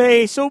want your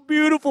face. Oh,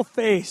 beautiful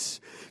face.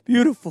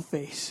 Beautiful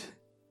face.